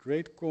call it the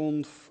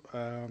gradeconf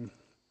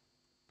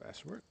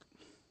password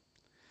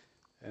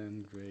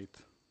and gradeconf,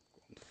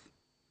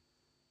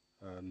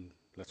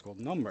 let's call it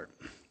number.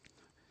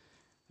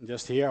 And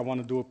just here, I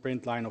want to do a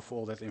print line of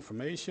all that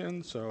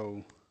information.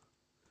 So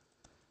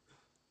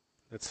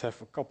let's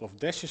have a couple of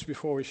dashes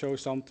before we show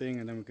something,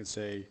 and then we can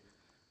say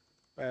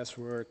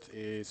password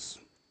is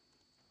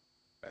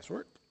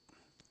password,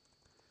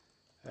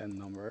 and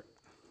number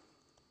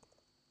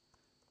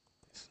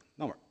is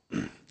number.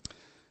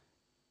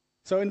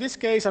 So in this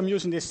case, I'm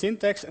using this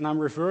syntax, and I'm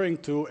referring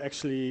to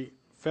actually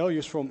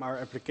values from our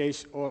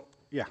application,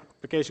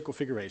 application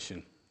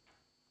configuration.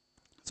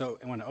 So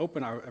when I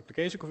open our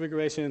application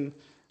configuration,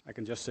 I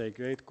can just say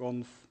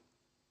gradeconf,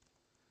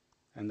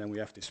 and then we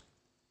have this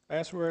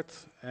password,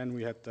 and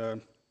we had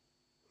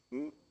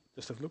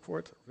just have to look for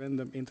it,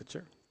 random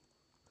integer.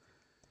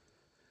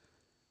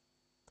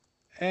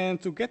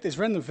 And to get these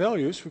random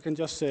values, we can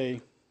just say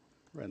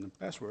random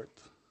password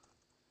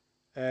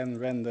and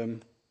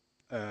random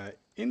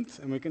int,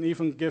 and we can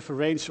even give a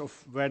range of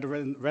where the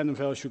random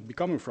value should be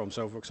coming from.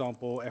 So, for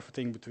example,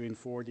 everything between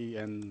 40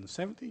 and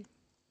 70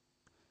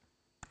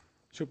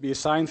 should be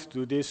assigned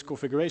to these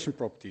configuration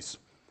properties,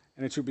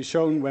 and it should be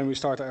shown when we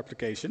start our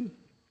application.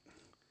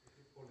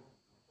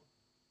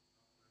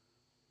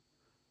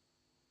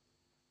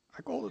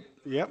 I call it,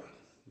 yeah.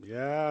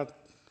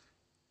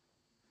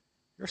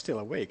 You're still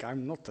awake.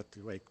 I'm not that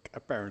awake,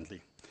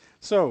 apparently.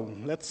 So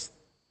let's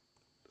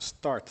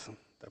start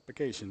the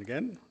application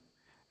again.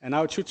 And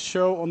now it should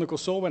show on the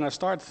console when I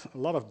start a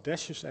lot of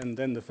dashes and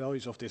then the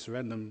values of these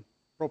random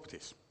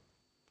properties.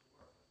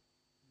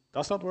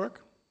 Does that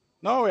work?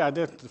 No, I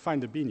didn't define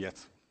the bean yet.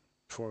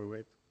 Before we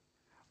wait.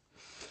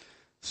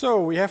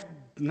 So we have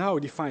now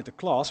defined a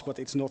class, but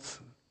it's not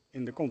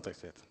in the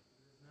context yet.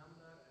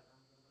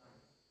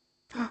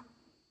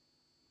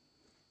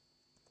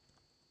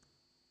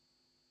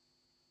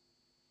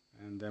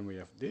 And then we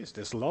have this.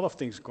 There's a lot of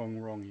things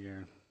going wrong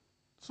here.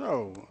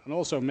 So, and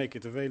also make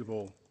it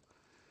available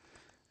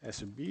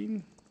as a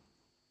bean.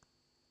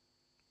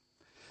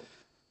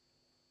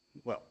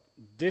 Well,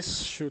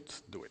 this should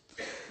do it.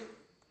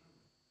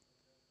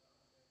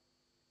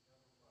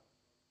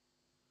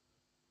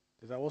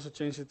 Did I also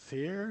change it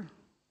here?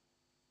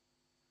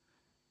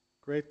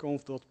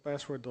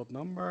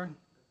 greatconf.password.number.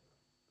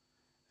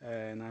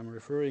 And I'm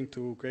referring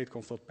to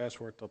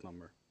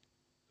greatconf.password.number.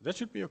 That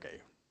should be okay,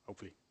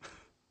 hopefully.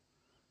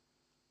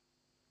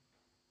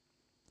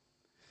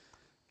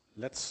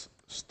 Let's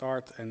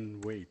start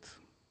and wait.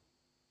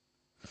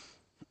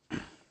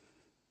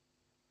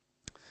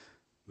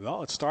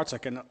 Well, it starts. I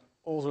can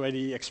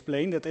already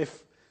explain that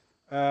if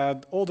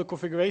all the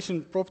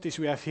configuration properties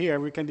we have here,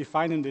 we can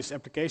define in this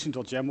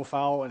application.yaml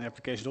file, an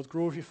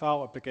application.groovy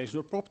file,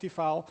 application.property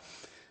file.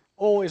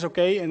 All is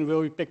okay and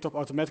will be picked up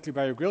automatically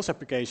by your Grails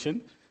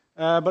application.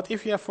 But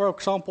if you have, for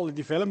example, a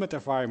development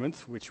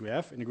environment, which we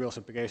have in the Grails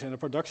application, and a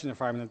production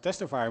environment and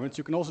test environment,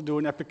 you can also do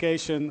an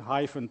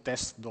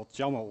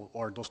application-test.yaml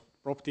or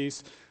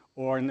properties,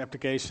 or an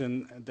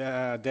application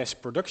dash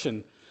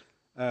production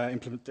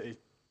implementation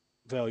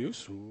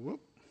values.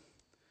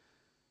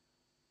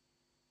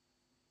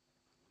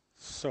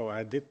 So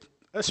I did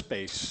a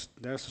space.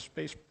 There's a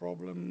space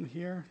problem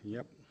here.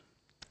 Yep.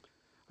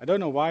 I don't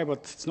know why, but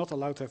it's not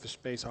allowed to have a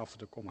space after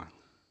the comma.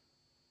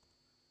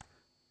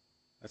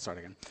 Let's start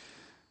again.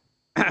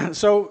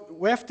 So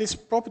we have these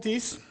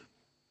properties.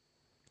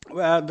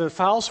 The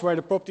files where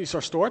the properties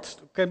are stored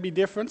can be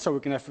different, so we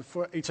can have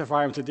for each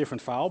environment a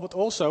different file, but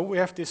also we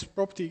have this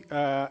property,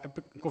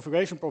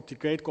 configuration property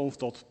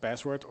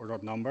greatconf.password or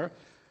 .number,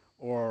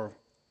 or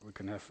we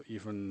can have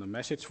even a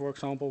message, for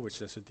example,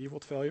 which is a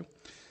default value.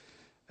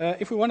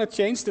 If we want to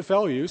change the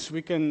values,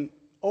 we can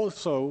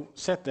also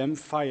set them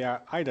via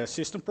either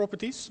system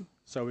properties,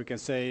 so we can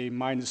say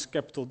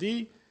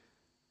 -D,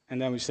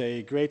 and then we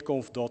say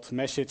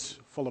greatconf.message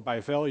followed by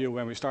value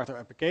when we start our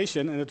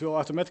application, and it will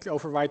automatically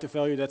overwrite the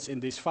value that's in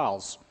these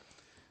files.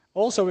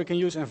 Also, we can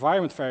use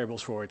environment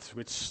variables for it,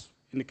 which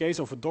in the case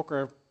of a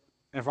Docker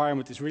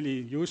environment is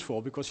really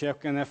useful because you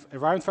can have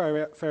environment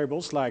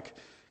variables like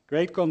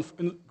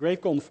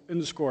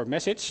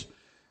greatconf_message,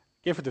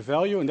 give it a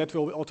value, and that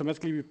will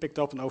automatically be picked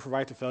up and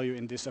overwrite the value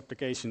in this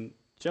application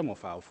YAML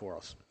file for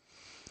us.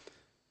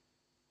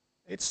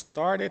 It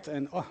started,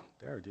 and oh,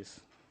 there it is.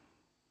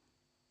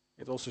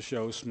 It also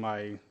shows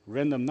my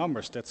random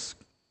numbers. That's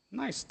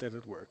nice that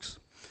it works.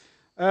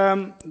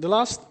 The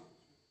last,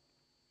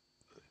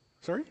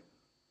 sorry?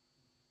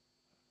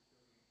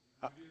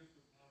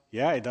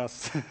 Yeah, it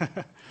does.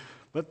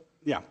 But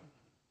yeah.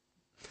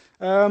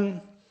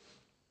 One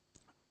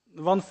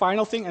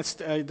final thing,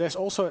 there's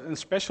also a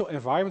special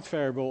environment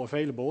variable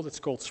available that's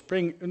called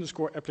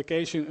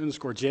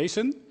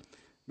spring_application_JSON,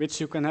 which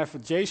you can have a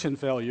JSON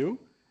value.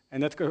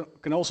 And that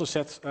can also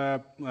set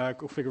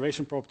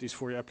configuration properties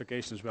for your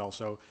application as well.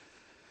 So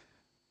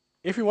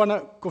if you want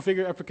to configure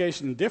your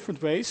application in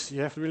different ways,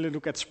 you have to really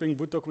look at Spring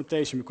Boot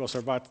documentation because there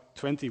are about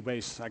 20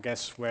 ways, I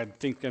guess, where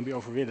things can be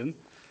overridden.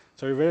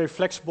 So you're very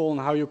flexible on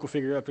how you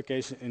configure your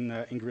application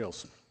in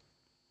Grails.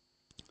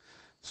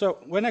 So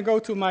when I go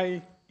to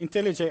my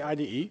IntelliJ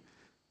IDE,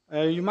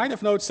 you might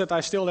have noticed that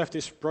I still have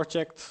this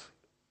project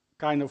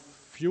kind of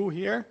view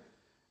here.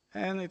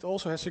 And it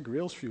also has a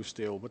Grails view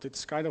still, but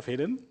it's kind of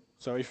hidden.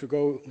 So if you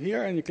go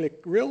here and you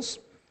click Grails,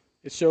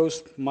 it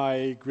shows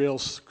my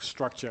Grails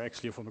structure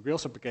actually from a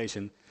Grails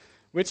application,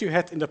 which you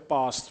had in the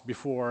past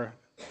before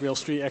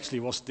Grails 3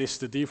 actually was this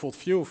the default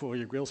view for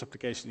your Grails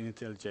application in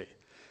IntelliJ.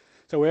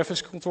 So we have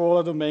this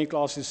controller, domain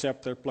class,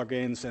 inceptor,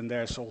 plugins, and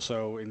there's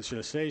also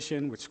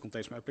initialization, which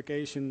contains my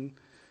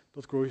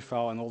application.groovy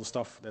file and all the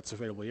stuff that's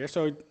available here.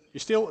 So you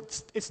still,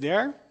 it's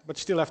there, but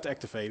you still have to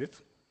activate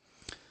it.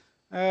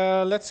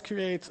 Let's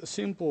create a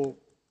simple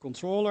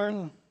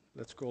controller.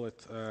 Let's call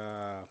it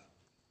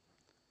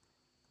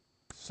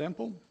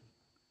sample.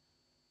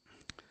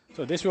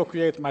 So this will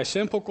create my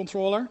sample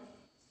controller.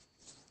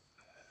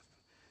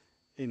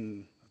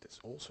 Let's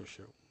also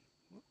show.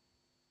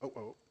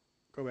 Oh,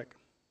 go back.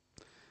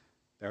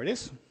 There it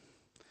is.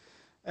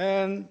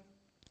 And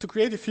to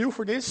create a view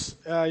for this,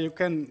 you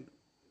can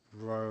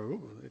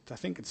I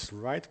think it's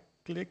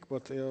right-click,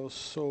 but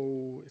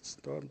also it's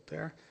not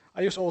there.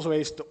 I use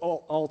always the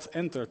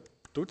Alt-Enter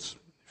toets.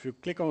 If you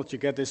click on it, you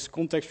get this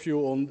context view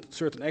on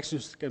certain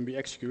actions that can be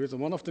executed,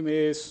 and one of them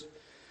is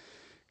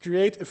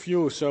create a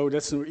view. So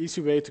that's an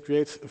easy way to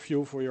create a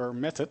view for your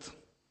method.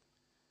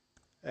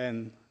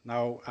 And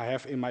now I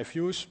have in my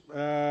views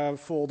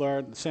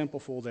folder, the sample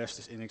folder, has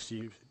this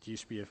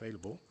index.jsp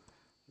available.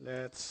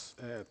 Let's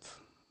add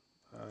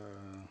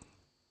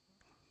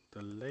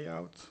the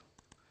layout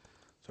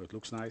so it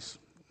looks nice.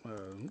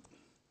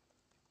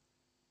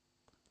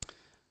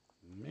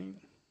 Main.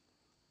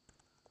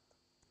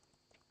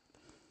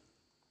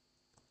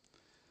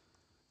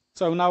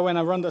 So now when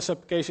I run this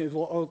application, it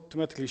will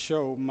automatically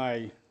show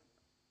my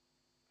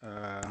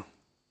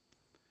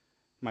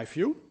my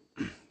view.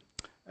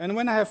 And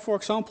when I have, for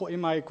example,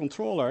 in my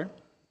controller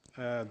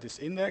this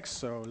index,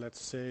 so let's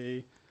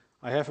say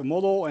I have a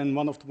model, and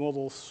one of the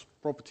model's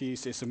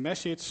properties is a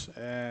message,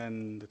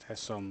 and it has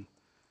some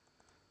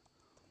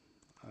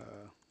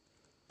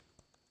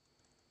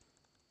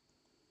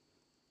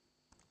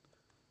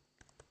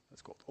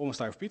that's called almost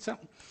time for pizza.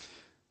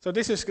 So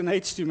this is an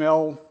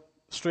HTML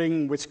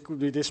string which could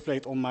be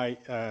displayed on my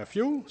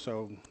view.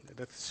 So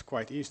that's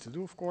quite easy to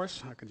do, of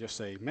course. I can just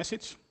say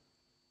message.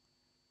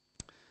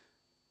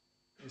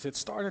 Is it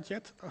started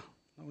yet? Oh,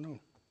 no.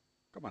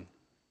 Come on.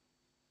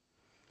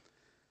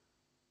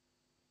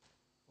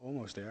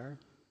 Almost there.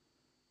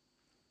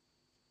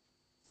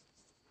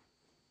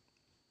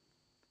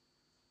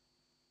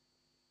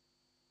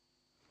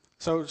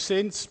 So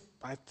since,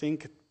 I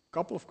think, a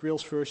couple of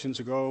Grails versions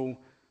ago,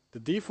 the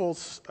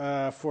defaults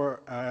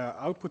for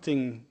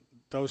outputting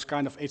those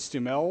kind of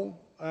HTML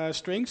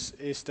strings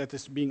is that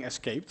it's being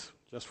escaped,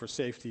 just for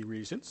safety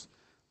reasons.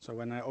 So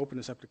when I open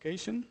this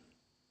application,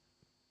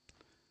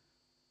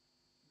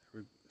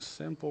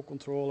 sample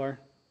controller,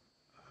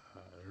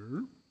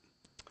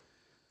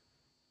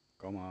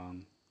 come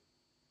on,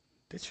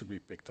 this should be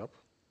picked up.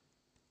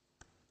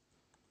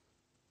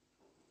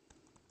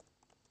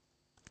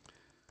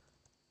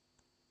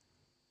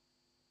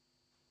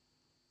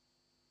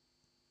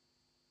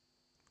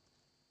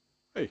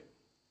 Hey,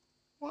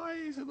 why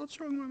is it not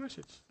showing my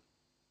message?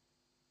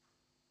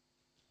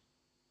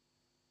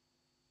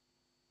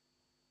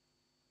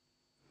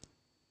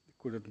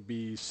 Could it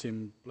be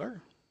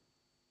simpler?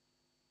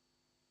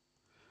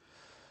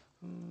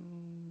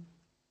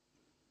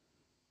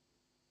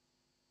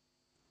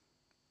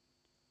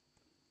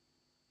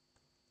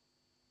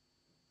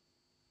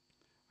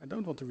 I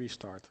don't want to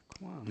restart.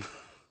 Come on.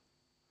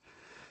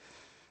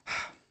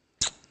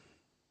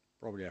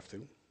 Probably have to. I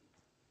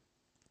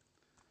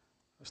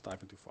was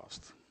typing too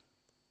fast.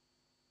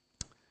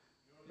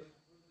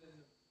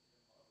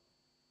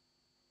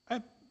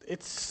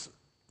 It's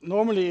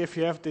normally if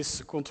you have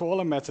this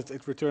controller method,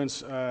 it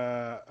returns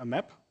a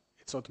map.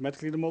 It's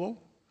automatically the model.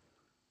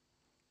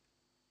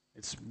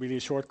 It's really a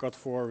shortcut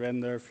for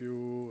render,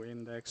 view,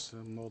 index,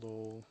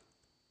 model,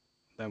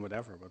 then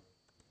whatever, but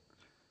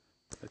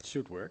that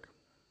should work.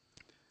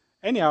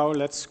 Anyhow,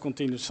 let's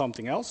continue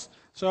something else.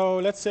 So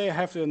let's say I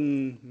have a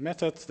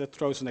method that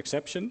throws an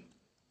exception.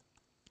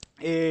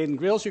 In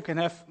Grails, you can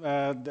have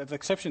that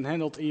exception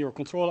handled in your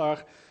controller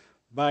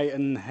by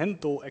a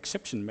handle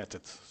exception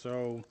method.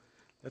 So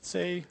let's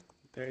say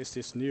there is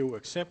this new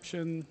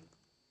exception.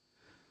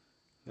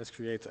 Let's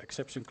create an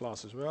exception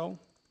class as well.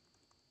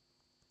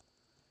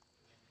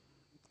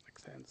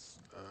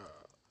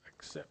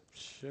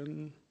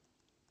 Exception.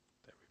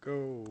 There we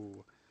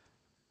go.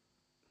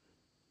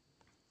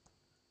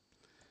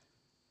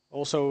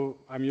 Also,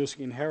 I'm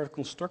using inherit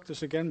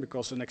constructors again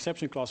because an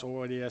exception class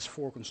already has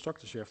 4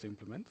 constructors you have to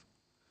implement.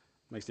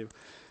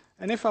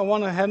 And if I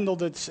want to handle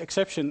this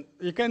exception,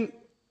 you can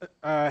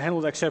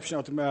handle the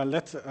exception,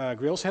 let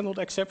Grails handle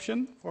the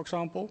exception, for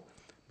example.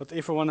 But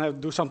if I want to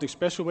do something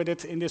special with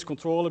it in this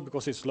controller,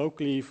 because it's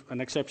locally an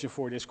exception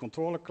for this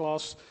controller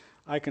class,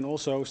 I can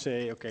also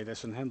say, okay,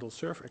 there's a handle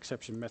serve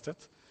exception method.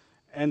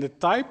 And the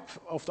type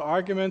of the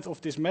argument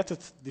of this method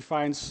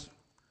defines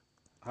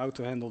how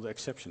to handle the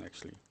exception,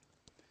 actually.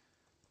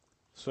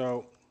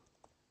 So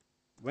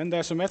when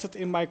there's a method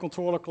in my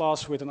controller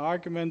class with an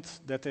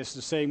argument that is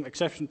the same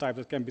exception type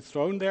that can be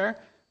thrown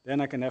there,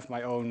 then I can have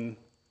my own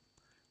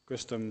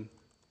custom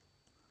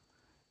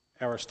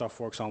error stuff,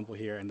 for example,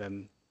 here, and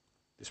then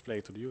display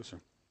it to the user.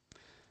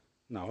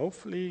 Now,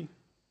 hopefully,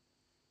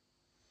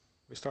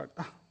 we start.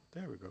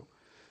 There we go.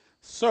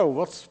 So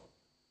what's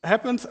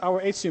happened?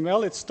 Our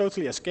HTML, it's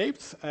totally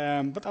escaped,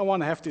 but I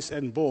want to have this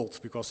in bold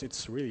because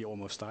it's really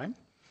almost time.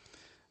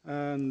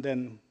 And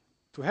then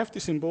to have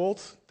this in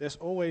bold, there's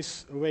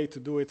always a way to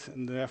do it,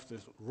 and they have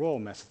this raw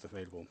method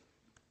available.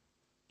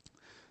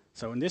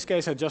 So in this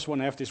case, I just want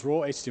to have this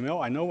raw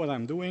HTML. I know what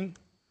I'm doing.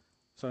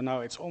 So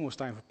now it's almost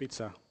time for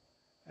pizza.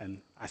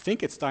 And I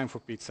think it's time for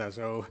pizza.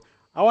 So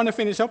I want to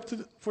finish up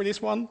for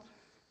this one.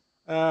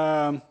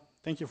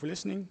 Thank you for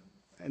listening.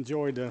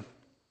 Enjoy the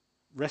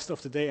rest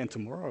of the day and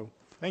tomorrow.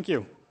 Thank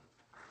you.